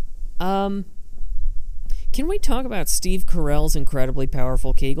 Can we talk about Steve Carell's incredibly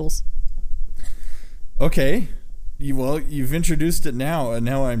powerful Kegels? Okay. You've introduced it now, and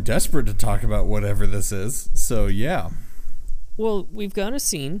now I'm desperate to talk about whatever this is. So, yeah. Well, we've got a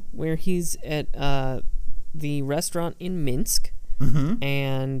scene where he's at the restaurant in Minsk,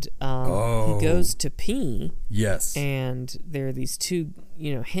 and he goes to pee. Yes. And there are these two,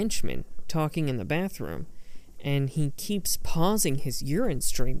 you know, henchmen talking in the bathroom, and he keeps pausing his urine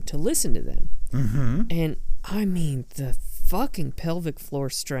stream to listen to them. And I mean, the fucking pelvic floor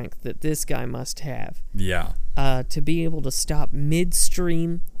strength that this guy must have. Yeah. To be able to stop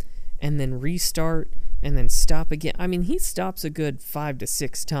midstream and then restart and then stop again. I mean, he stops a good 5 to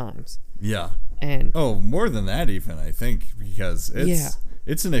 6 times. Yeah. And more than that even, I think, because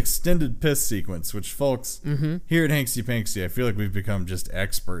it's an extended piss sequence, which folks here at Hanksy Panksy, I feel like we've become just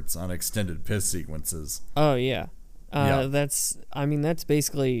experts on extended piss sequences. Oh yeah. That's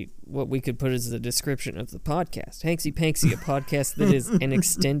basically what we could put as the description of the podcast. Hanksy Panksy, a podcast that is an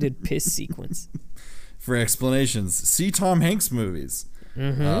extended piss sequence. For explanations, see Tom Hanks movies.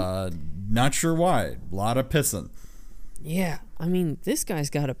 Not sure why. A lot of pissing. Yeah, I mean, this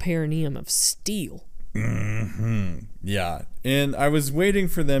guy's got a perineum of steel. Yeah, and I was waiting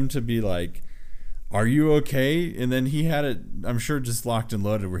for them to be like, "Are you okay?" And then he had it, I'm sure, just locked and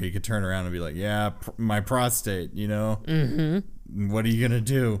loaded where he could turn around and be like, "Yeah, my prostate, you know? What are you gonna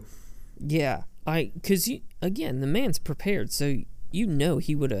do?" Yeah, because again, the man's prepared, so you know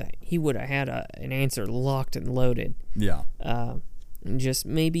he would have had an answer locked and loaded. Yeah. And just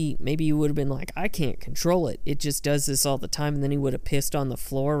maybe you would have been like, I can't control it. It just does this all the time, and then he would have pissed on the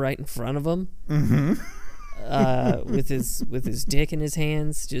floor right in front of him, with his dick in his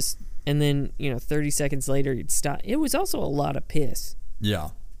hands. And then 30 seconds later he'd stop. It was also a lot of piss. Yeah.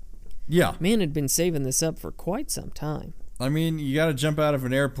 Man had been saving this up for quite some time. I mean, you got to jump out of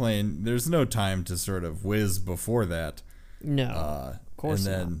an airplane. There's no time to sort of whiz before that. No, of course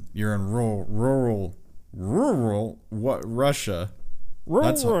not. And then you're in rural Russia.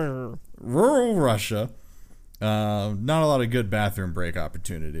 Rural Russia. Not a lot of good bathroom break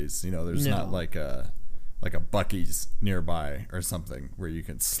opportunities. There's not like a Buc-ee's nearby or something where you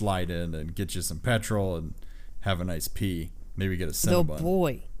can slide in and get you some petrol and have a nice pee. Maybe get a Cinnabon. Though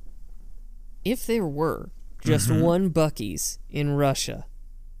boy, if there were just one Buc-ee's in Russia,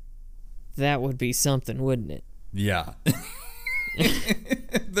 that would be something, wouldn't it? Yeah.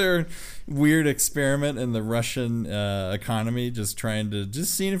 Their weird experiment in the Russian economy, just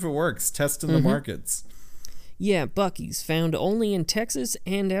seeing if it works, testing the markets. Yeah, Buc-ee's found only in Texas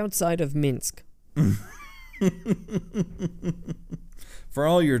and outside of Minsk. For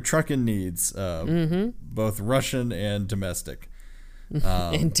all your trucking needs, both Russian and domestic.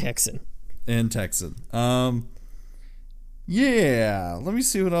 And Texan. Yeah, let me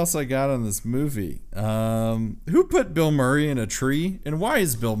see what else I got on this movie. Who put Bill Murray in a tree, and why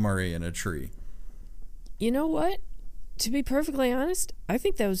is Bill Murray in a tree? You know what? To be perfectly honest, I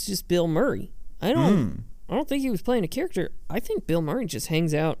think that was just Bill Murray. I don't think he was playing a character. I think Bill Murray just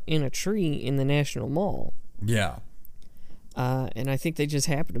hangs out in a tree in the National Mall. Yeah. And I think they just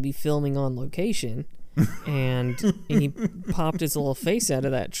happened to be filming on location. And he popped his little face out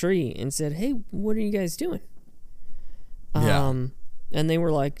of that tree and said, "Hey, what are you guys doing?" Yeah. And they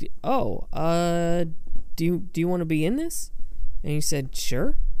were like, "Oh, do you want to be in this?" And he said,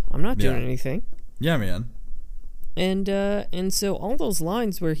 "Sure. I'm not doing anything." Yeah, man. And so all those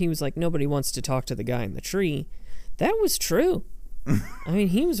lines where he was like, "Nobody wants to talk to the guy in the tree," that was true. I mean,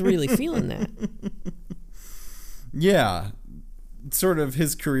 he was really feeling that. Yeah. Sort of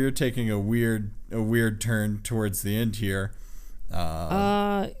his career taking a weird turn towards the end here.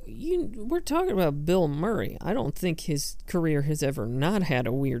 We're talking about Bill Murray. I don't think his career has ever not had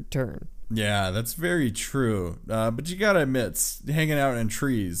a weird turn. Yeah, that's very true. But you gotta admit, hanging out in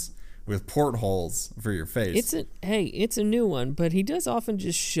trees with portholes for your face. It's a new one, but he does often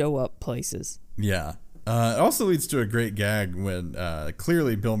just show up places. Yeah. It also leads to a great gag when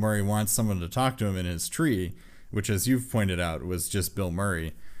clearly Bill Murray wants someone to talk to him in his tree, which, as you've pointed out, was just Bill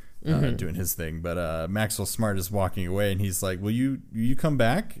Murray doing his thing. But Maxwell Smart is walking away, and he's like, "Will you come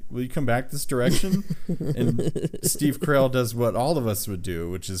back? Will you come back this direction?" And Steve Carell does what all of us would do,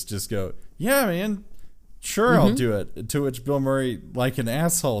 which is just go, "Yeah, man, sure, I'll do it." To which Bill Murray, like an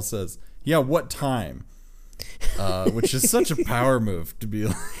asshole, says, "Yeah, what time?" Which is such a power move to be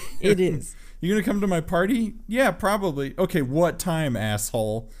like. It is. You gonna come to my party? Yeah, probably. Okay, what time,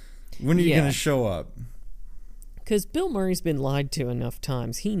 asshole? When are you gonna show up? Because Bill Murray's been lied to enough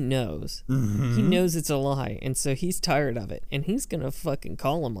times. He knows. He knows it's a lie, and so he's tired of it, and he's gonna fucking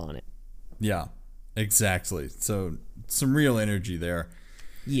call him on it. Yeah, exactly. So some real energy there.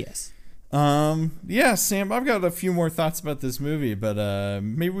 Yes. Yeah, Sam, I've got a few more thoughts about this movie, but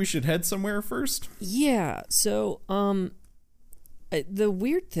maybe we should head somewhere first. Yeah. So, the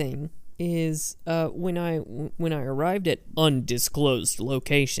weird thing is, when I arrived at undisclosed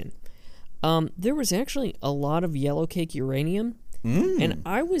location, there was actually a lot of yellow cake uranium, and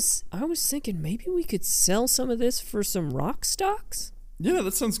I was thinking maybe we could sell some of this for some rock stocks. Yeah,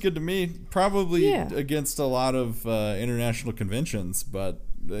 that sounds good to me. Probably against a lot of international conventions, but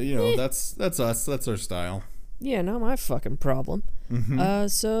that's us. That's our style. Yeah, not my fucking problem.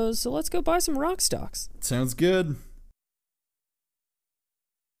 So let's go buy some rock stocks. Sounds good.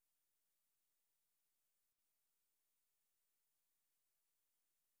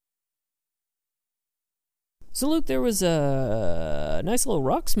 So, Luke, there was a nice little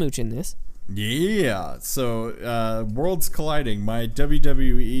rock smooch in this. Yeah. So, worlds colliding. My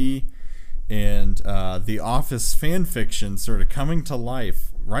WWE and The Office fan fiction sort of coming to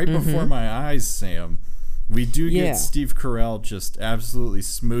life right before my eyes, Sam. We do get Steve Carell just absolutely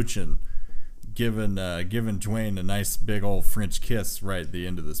smooching, giving Dwayne a nice big old French kiss right at the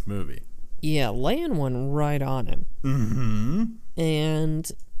end of this movie. Yeah, laying one right on him. Mm-hmm.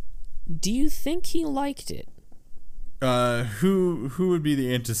 And do you think he liked it? Who would be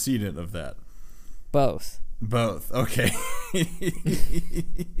the antecedent of that? Both. Okay.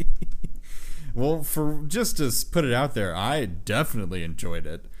 Well, for just to put it out there, I definitely enjoyed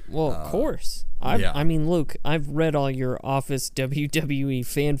it. Well, of course. I mean, Luke, I've read all your Office WWE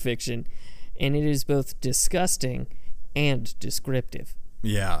fan fiction, and it is both disgusting and descriptive.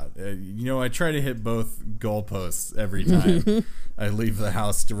 Yeah, I try to hit both goalposts every time I leave the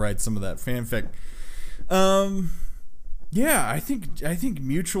house to write some of that fanfic. Yeah, I think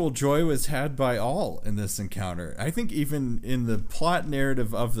mutual joy was had by all in this encounter. I think even in the plot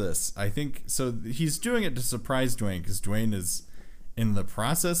narrative of this, I think so. He's doing it to surprise Dwayne because Dwayne is in the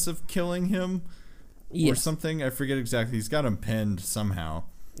process of killing him or something. I forget exactly. He's got him pinned somehow.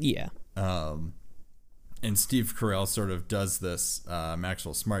 Yeah. And Steve Carell sort of does this.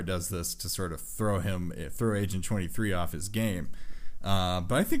 Maxwell Smart does this to sort of throw Agent 23 off his game.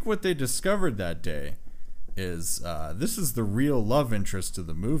 But I think what they discovered that day is this is the real love interest of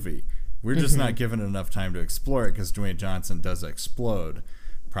the movie. We're just not given enough time to explore it because Dwayne Johnson does explode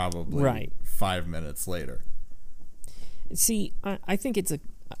probably 5 minutes later. See, I think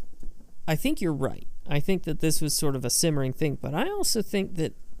I think you're right. I think that this was sort of a simmering thing, but I also think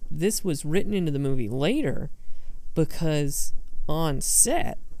that this was written into the movie later because on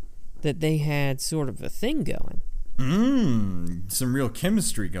set that they had sort of a thing going. Some real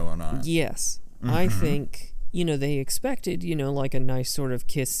chemistry going on. Yes. I think, they expected, like a nice sort of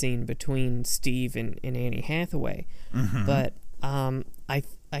kiss scene between Steve and Annie Hathaway. But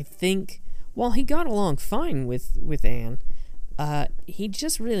I think while he got along fine with Anne, he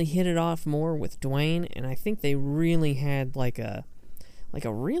just really hit it off more with Dwayne, and I think they really had like a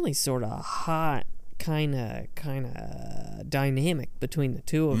really sort of hot kind of dynamic between the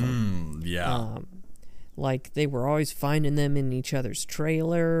two of them. Like they were always finding them in each other's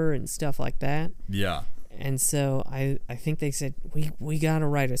trailer and stuff like that. Yeah. And so I think they said we gotta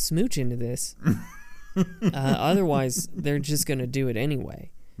write a smooch into this, otherwise they're just gonna do it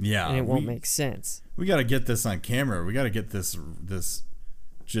anyway. Yeah, and it won't make sense. We got to get this on camera. We got to get this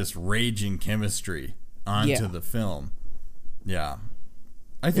just raging chemistry onto the film. Yeah,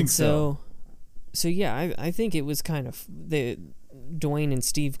 I think so. So yeah, I think it was kind of Dwayne and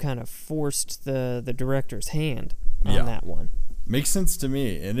Steve kind of forced the director's hand on that one. Makes sense to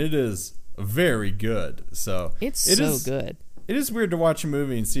me, and it is very good. So it's so good. It is weird to watch a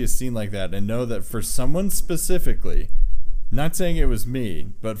movie and see a scene like that and know that for someone specifically. Not saying it was me,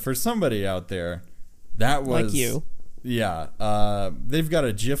 but for somebody out there, that was... Like you. Yeah. They've got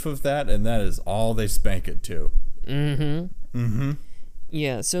a GIF of that, and that is all they spank it to.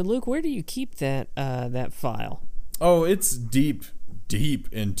 Yeah, so Luke, where do you keep that file? Oh, it's deep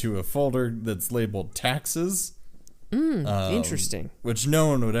into a folder that's labeled taxes. Interesting. Which no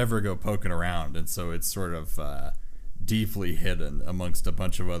one would ever go poking around, and so it's sort of deeply hidden amongst a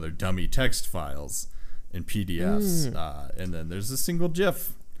bunch of other dummy text files. In PDFs, and then there's a single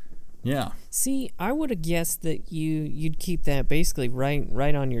GIF. Yeah. See, I would have guessed that you'd keep that basically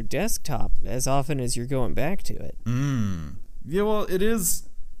right on your desktop as often as you're going back to it. Yeah, well, it is.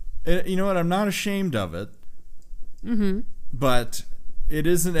 You know what? I'm not ashamed of it. But it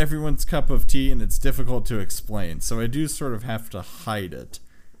isn't everyone's cup of tea, and it's difficult to explain. So I do sort of have to hide it.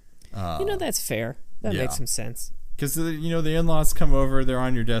 That's fair. That makes some sense. Because the in-laws come over, they're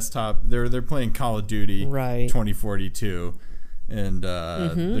on your desktop, they're playing Call of Duty 2042, and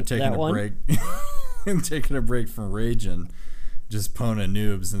they're taking a break, and taking a break from raging, just pwning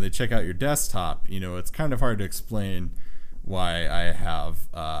noobs, and they check out your desktop. It's kind of hard to explain why I have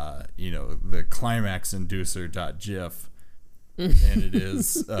the climax inducer.gif, and it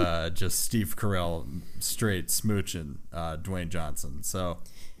is just Steve Carell straight smooching Dwayne Johnson. So.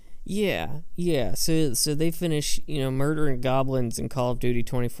 Yeah. So they finish, murdering goblins in Call of Duty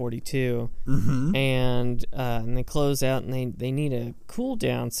 2042, and they close out, and they need a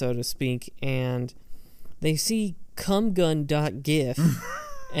cooldown, so to speak, and they see cumgun.gif,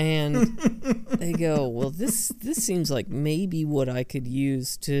 and they go, well, this seems like maybe what I could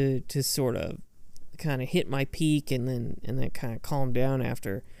use to sort of kind of hit my peak, and then kind of calm down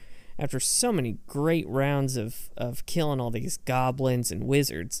after so many great rounds of killing all these goblins and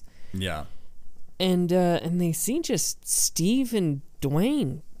wizards. Yeah. and they see just Steve and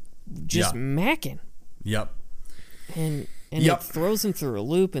Dwayne just macking. Yep. And it throws them through a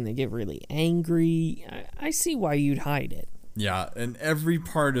loop, and they get really angry. I see why you'd hide it. Yeah, and every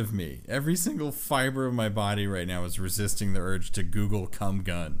part of me, every single fiber of my body right now is resisting the urge to Google cum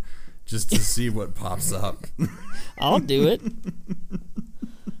gun just to see what pops up. I'll do it.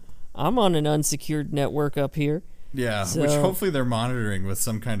 I'm on an unsecured network up here. Yeah, which hopefully they're monitoring with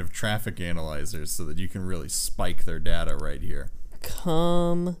some kind of traffic analyzer so that you can really spike their data right here.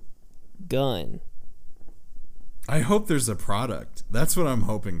 Cum gun. I hope there's a product. That's what I'm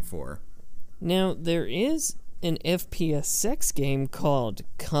hoping for. Now, there is an FPS sex game called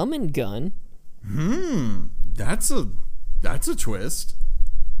Cum and Gun. That's a twist.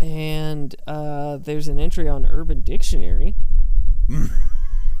 And there's an entry on Urban Dictionary.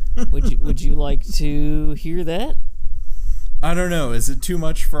 Would you like to hear that? I don't know. Is it too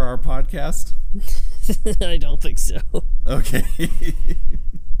much for our podcast? I don't think so. Okay.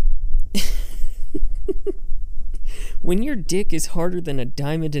 When your dick is harder than a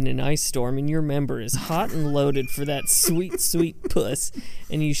diamond in an ice storm and your member is hot and loaded for that sweet, sweet puss,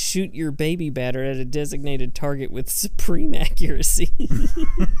 and you shoot your baby batter at a designated target with supreme accuracy.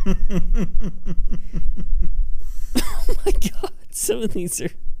 Oh my god, some of these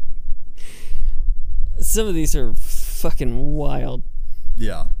are fucking wild.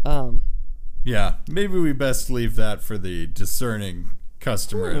 Yeah. Yeah, maybe we best leave that for the discerning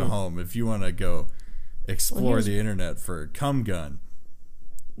customer at home if you want to go explore the internet for cum gun.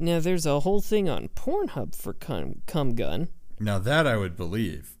 Now, there's a whole thing on Pornhub for cum gun. Now that I would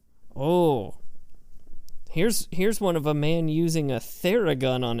believe. Oh. Here's one of a man using a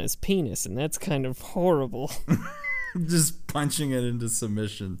Theragun on his penis, and that's kind of horrible. Just punching it into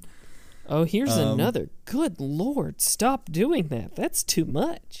submission. Oh, here's another. Good Lord, stop doing that. That's too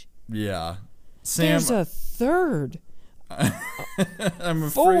much. Yeah. Sam, there's a third. I'm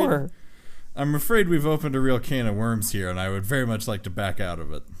afraid. 4. I'm afraid we've opened a real can of worms here, and I would very much like to back out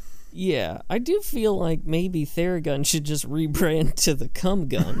of it. Yeah, I do feel like maybe Theragun should just rebrand to the cum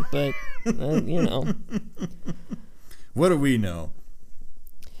gun, but, you know. What do we know?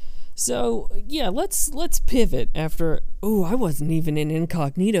 So, yeah, let's pivot after... Oh, I wasn't even in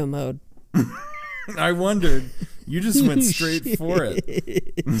incognito mode. I wondered. You just went straight for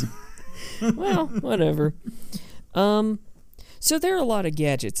it. Well, whatever. So there are a lot of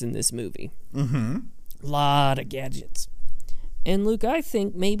gadgets in this movie. Mm-hmm. Lot of gadgets. And Luke, I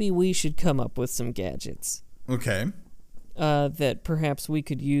think maybe we should come up with some gadgets. Okay. That perhaps we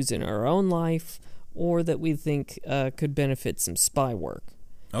could use in our own life, or that we think could benefit some spy work.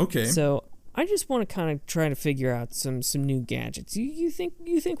 Okay. So I just want to kind of try to figure out some new gadgets. You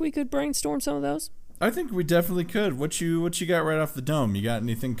think we could brainstorm some of those? I think we definitely could. What you got right off the dome? You got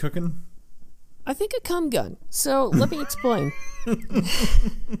anything cooking? I think a cum gun. So let me explain.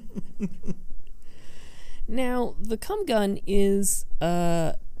 Now, the cum gun is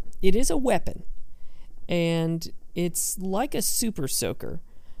it is a weapon, and it's like a super soaker,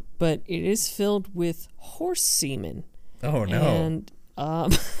 but it is filled with horse semen. Oh no! And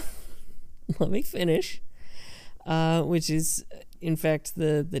let me finish. Which is, in fact,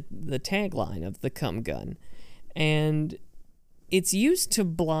 the tagline of the cum gun, and it's used to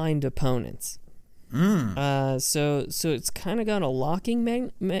blind opponents. So it's kind of got a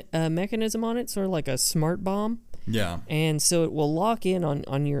locking mechanism on it, sort of like a smart bomb. Yeah. And so it will lock in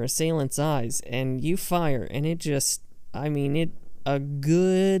on your assailant's eyes, and you fire, and it just, a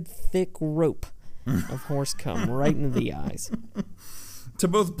good thick rope of horse cum right into the eyes. To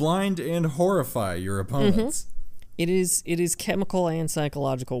both blind and horrify your opponents. Mm-hmm. It is chemical and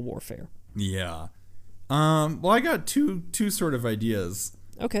psychological warfare. Yeah. Well, I got two sort of ideas.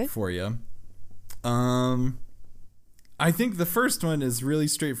 Okay. For you. I think the first one is really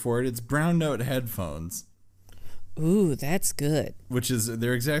straightforward. It's brown note headphones. Ooh, that's good.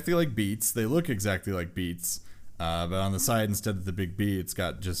 They're exactly like Beats. They look exactly like Beats. But on the side, instead of the big B, it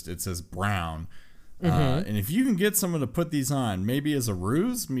says brown. Mm-hmm. And if you can get someone to put these on, maybe as a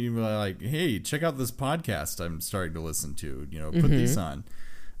ruse, maybe like, hey, check out this podcast I'm starting to listen to, put these on.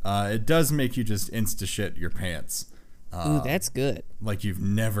 It does make you just insta-shit your pants. Ooh, that's good. Like you've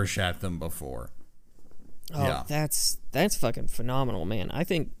never shat them before. Oh, yeah. That's fucking phenomenal, man. I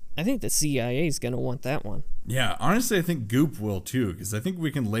think the CIA is going to want that one. Yeah, honestly, I think Goop will too, because I think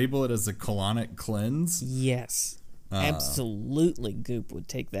we can label it as a colonic cleanse. Yes, absolutely. Goop would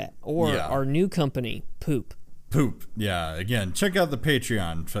take that. Or our new company, Poop. Poop. Yeah. Again, check out the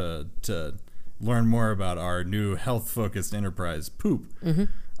Patreon to learn more about our new health-focused enterprise, Poop.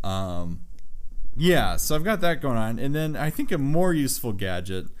 Mm-hmm. Yeah, so I've got that going on, and then I think a more useful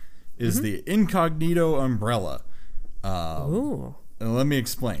gadget is the incognito umbrella. Ooh. And let me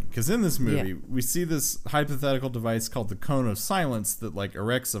explain, because in this movie, we see this hypothetical device called the cone of silence that like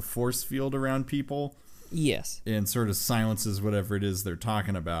erects a force field around people. Yes. And sort of silences whatever it is they're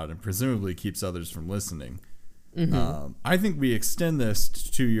talking about and presumably keeps others from listening. I think we extend this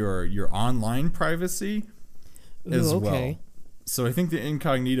to your online privacy as well. So I think the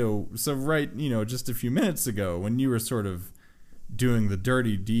incognito, just a few minutes ago when you were sort of doing the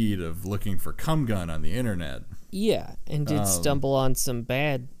dirty deed of looking for cum gun on the internet. Yeah, and did stumble on some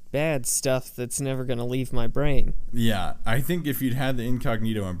bad stuff that's never going to leave my brain. Yeah, I think if you'd had the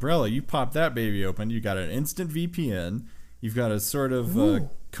incognito umbrella, you pop that baby open, you got an instant VPN, you've got a sort of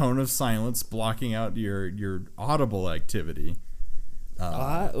cone of silence blocking out your audible activity.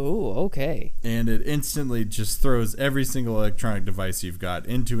 Okay. And it instantly just throws every single electronic device you've got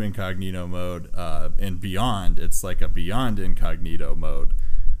into incognito mode and beyond. It's like a beyond incognito mode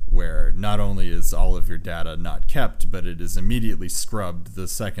where not only is all of your data not kept, but it is immediately scrubbed the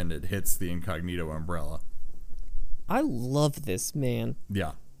second it hits the incognito umbrella. I love this, man.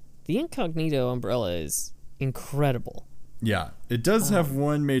 Yeah. The incognito umbrella is incredible. Yeah. It does have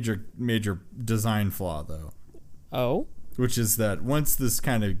one major design flaw, though. Oh? Which is that once this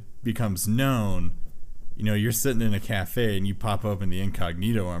kind of becomes known, you're sitting in a cafe and you pop open the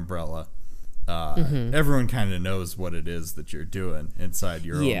incognito umbrella. Everyone kind of knows what it is that you're doing inside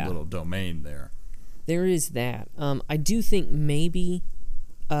your own little domain there. There is that. I do think maybe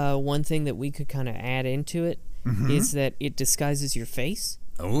one thing that we could kind of add into it is that it disguises your face.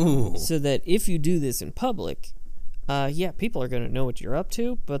 Oh. So that if you do this in public, people are going to know what you're up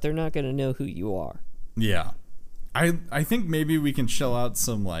to, but they're not going to know who you are. Yeah. I think maybe we can shell out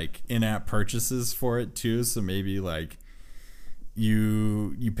some like in-app purchases for it too. So maybe like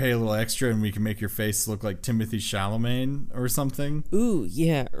you pay a little extra and we can make your face look like Timothy Chalamet or something. Ooh,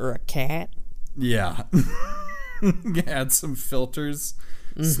 yeah, or a cat. Yeah. Add some filters,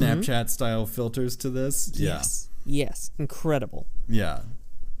 Snapchat style filters to this. Yes, incredible. Yeah.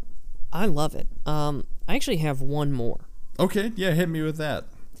 I love it. I actually have one more. Okay, yeah, hit me with that.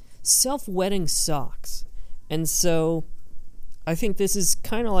 Self-wetting socks. And so I think this is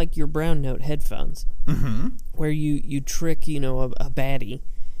kind of like your brown note headphones, where you trick, a baddie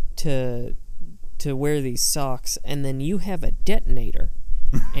to wear these socks, and then you have a detonator,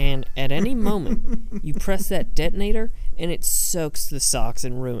 and at any moment you press that detonator, and it soaks the socks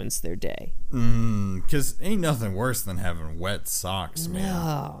and ruins their day. 'Cause ain't nothing worse than having wet socks, man.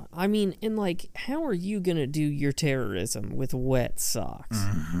 No, I mean, and like, how are you gonna do your terrorism with wet socks?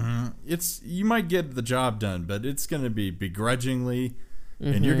 You might get the job done, but it's gonna be begrudgingly,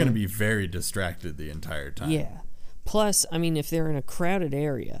 and you're gonna be very distracted the entire time. Yeah. Plus, I mean, if they're in a crowded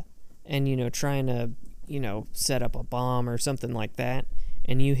area, and trying to set up a bomb or something like that,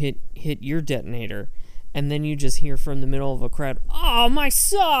 and you hit your detonator. And then you just hear from the middle of a crowd, "Oh, my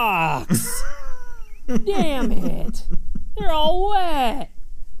socks! Damn it! They're all wet!"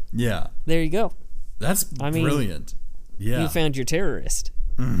 Yeah. There you go. That's brilliant. Yeah. You found your terrorist.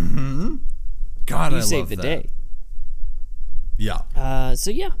 God, you I love saved the that. day. Yeah. So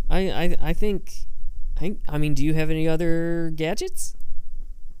yeah, I think, I mean, do you have any other gadgets?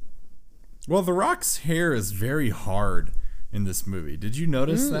 Well, The Rock's hair is very hard in this movie. Did you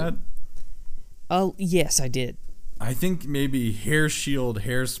notice that? Oh, yes, I did. I think maybe hair shield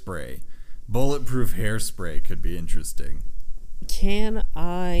hairspray, bulletproof hairspray could be interesting. Can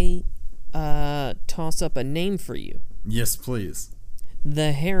I toss up a name for you? Yes, please.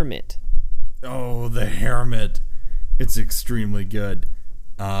 The Hairmit. Oh, the Hairmit. It's extremely good.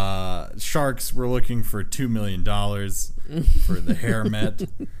 Sharks were looking for $2 million for the Hairmit.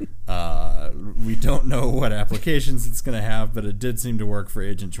 We don't know what applications it's going to have, but it did seem to work for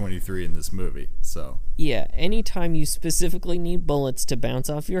Agent 23 in this movie. So yeah, anytime you specifically need bullets to bounce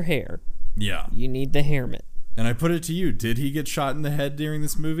off your hair, you need the Hairmit. And I put it to you, did he get shot in the head during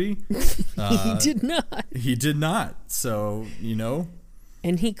this movie? He did not. He did not. So,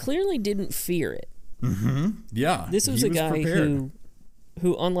 And he clearly didn't fear it. Yeah. This was a guy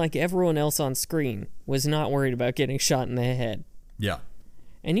who, unlike everyone else on screen, was not worried about getting shot in the head. Yeah.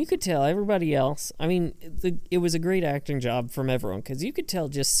 And you could tell everybody else, I mean, it was a great acting job from everyone, because you could tell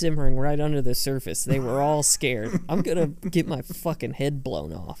just simmering right under the surface, they were all scared. I'm going to get my fucking head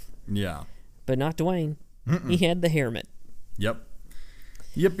blown off. Yeah. But not Dwayne. He had the Hairmit. Yep.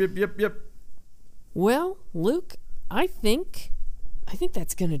 Well, Luke, I think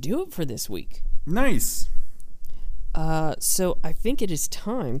that's going to do it for this week. Nice. So I think it is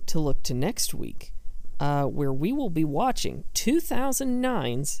time to look to next week, where we will be watching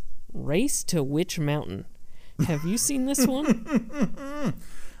 2009's Race to Witch Mountain. Have you seen this one?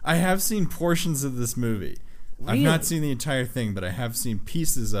 I have seen portions of this movie. Really? I've not seen the entire thing, but I have seen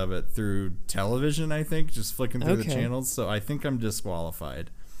pieces of it through television, I think, just flicking through the channels. So I think I'm disqualified.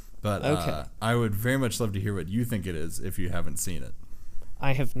 But I would very much love to hear what you think it is if you haven't seen it.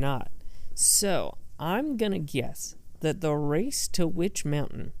 I have not. So I'm going to guess that The Race to Witch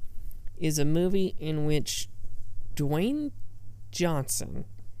Mountain is a movie in which Dwayne Johnson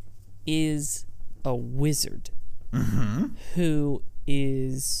is a wizard who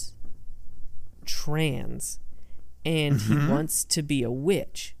is trans, and he wants to be a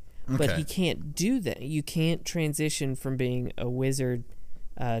witch, but he can't do that. You can't transition from being a wizard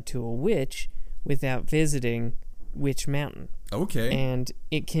to a witch without visiting Witch Mountain. Okay. And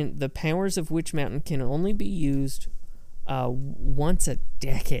the powers of Witch Mountain can only be used once a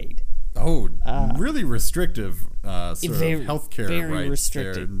decade. Oh, really restrictive sort of healthcare very rights.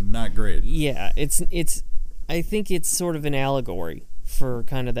 restricted. They're not great. Yeah, it's. I think it's sort of an allegory for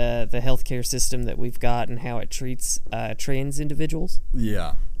kind of the healthcare system that we've got and how it treats trans individuals.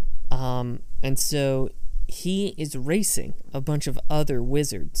 Yeah. And so he is racing a bunch of other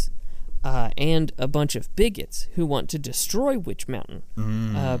wizards and a bunch of bigots who want to destroy Witch Mountain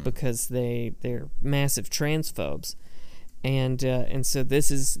because they're massive transphobes. And so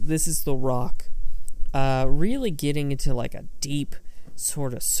this is The Rock really getting into like a deep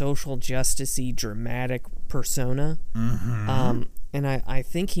sort of social justice-y dramatic persona. And I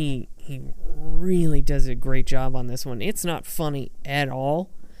think he really does a great job on this one. It's not funny at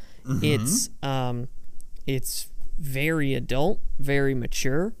all. It's very adult, very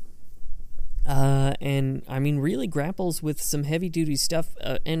mature. And I mean really grapples with some heavy-duty stuff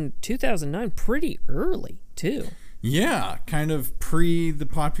in 2009 pretty early too. Yeah, kind of pre the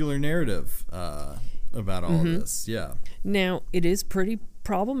popular narrative about all this. Yeah. Now, it is pretty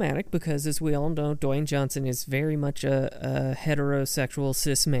problematic because, as we all know, Dwayne Johnson is very much a heterosexual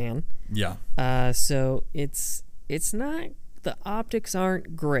cis man. Yeah. So it's not, the optics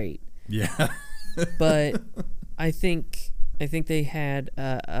aren't great. Yeah. But I think they had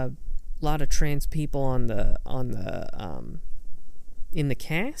a lot of trans people on the in the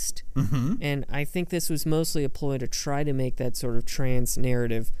cast, and I think this was mostly a ploy to try to make that sort of trans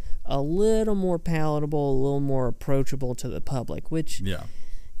narrative a little more palatable, a little more approachable to the public, which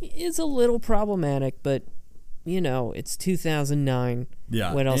is a little problematic, but you know, it's 2009.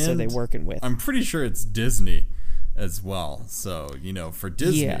 Yeah. What else are they working with? I'm pretty sure it's Disney as well. So, you know, for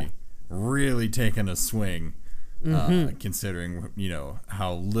Disney, really taking a swing, considering, you know,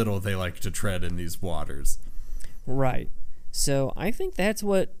 how little they like to tread in these waters. Right. So I think that's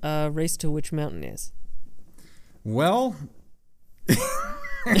what Race to Witch Mountain is. Well,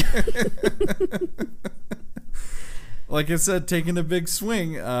 like I said, taking a big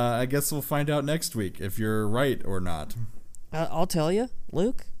swing. I guess we'll find out next week if you're right or not. I'll tell you,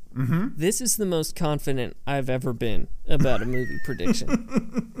 Luke, this is the most confident I've ever been about a movie prediction.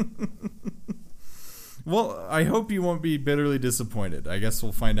 Well, I hope you won't be bitterly disappointed. I guess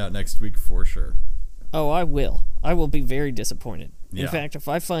we'll find out next week for sure. Oh, I will. I will be very disappointed. Yeah. In fact, if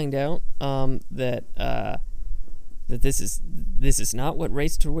I find out that this is not what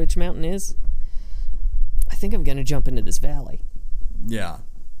Race to Witch Mountain is, I think I'm going to jump into this valley. Yeah.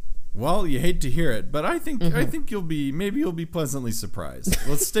 Well, you hate to hear it, but I think you'll be pleasantly surprised.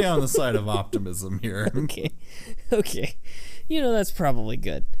 Let's stay on the side of optimism here. Okay. You know, that's probably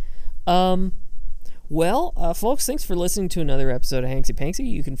good. Well, folks, thanks for listening to another episode of Hanksy Panksy.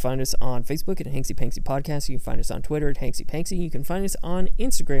 You can find us on Facebook at Hanksy Panksy Podcast. You can find us on Twitter at Hanksy Panksy. You can find us on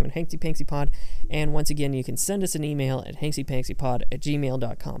Instagram at Hanksy Panksy Pod. And once again, you can send us an email at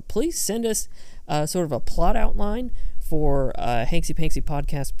hanksypanksypod@gmail.com. Please send us sort of a plot outline for Hanksy Panksy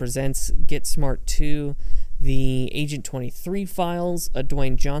Podcast Presents Get Smart 2, the Agent 23 Files, a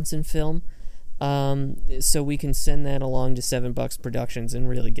Dwayne Johnson film. So we can send that along to $7 Productions and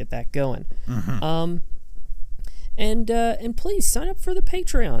really get that going. And please sign up for the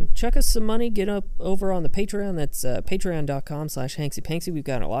Patreon. Chuck us some money. Get up over on the Patreon. That's patreon.com/HanksyPanksy. We've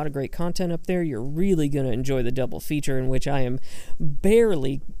got a lot of great content up there. You're really going to enjoy the double feature in which I am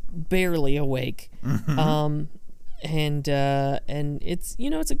barely awake. And it's,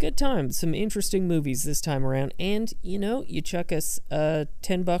 you know, it's a good time. Some interesting movies this time around. And, you know, you chuck us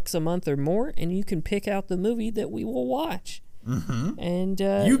 $10 a month or more, and you can pick out the movie that we will watch. And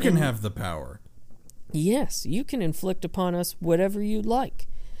you can have the power. Yes, you can inflict upon us whatever you'd like.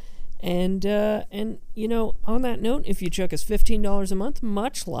 And you know, on that note, if you chuck us $15 a month,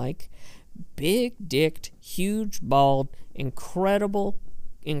 much like big-dicked, huge-balled, incredible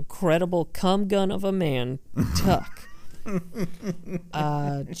cum gun of a man, Tuck,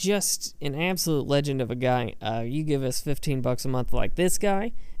 Just an absolute legend of a guy. You give us $15 a month like this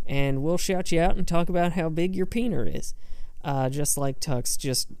guy, and we'll shout you out and talk about how big your peener is. Just like Tux,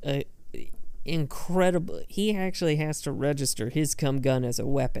 just incredible. He actually has to register his cum gun as a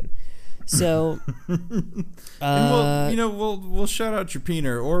weapon. So, and we'll shout out your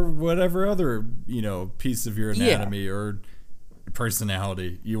peener or whatever other piece of your anatomy or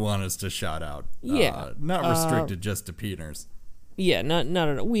personality you want us to shout out. Not restricted just to peeners. Yeah,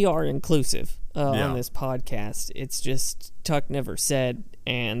 not. We are inclusive on this podcast. It's just Tuck never said,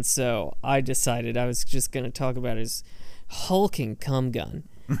 and so I decided I was just going to talk about his hulking cum gun.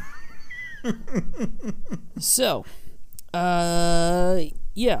 So, also,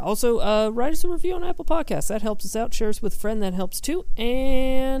 write us a review on Apple Podcasts. That helps us out. Share us with a friend. That helps too.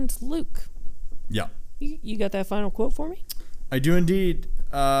 And Luke. Yeah. You got that final quote for me? I do indeed.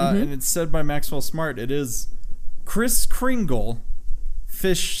 And it's said by Maxwell Smart. It is Kris Kringle,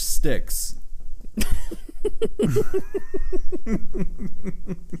 fish sticks.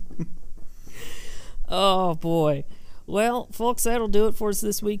 Oh, boy. Well, folks, that'll do it for us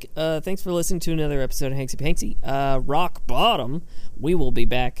this week. Thanks for listening to another episode of Hanksy Panksy. Rock Bottom. We will be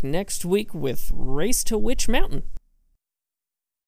back next week with Race to Witch Mountain.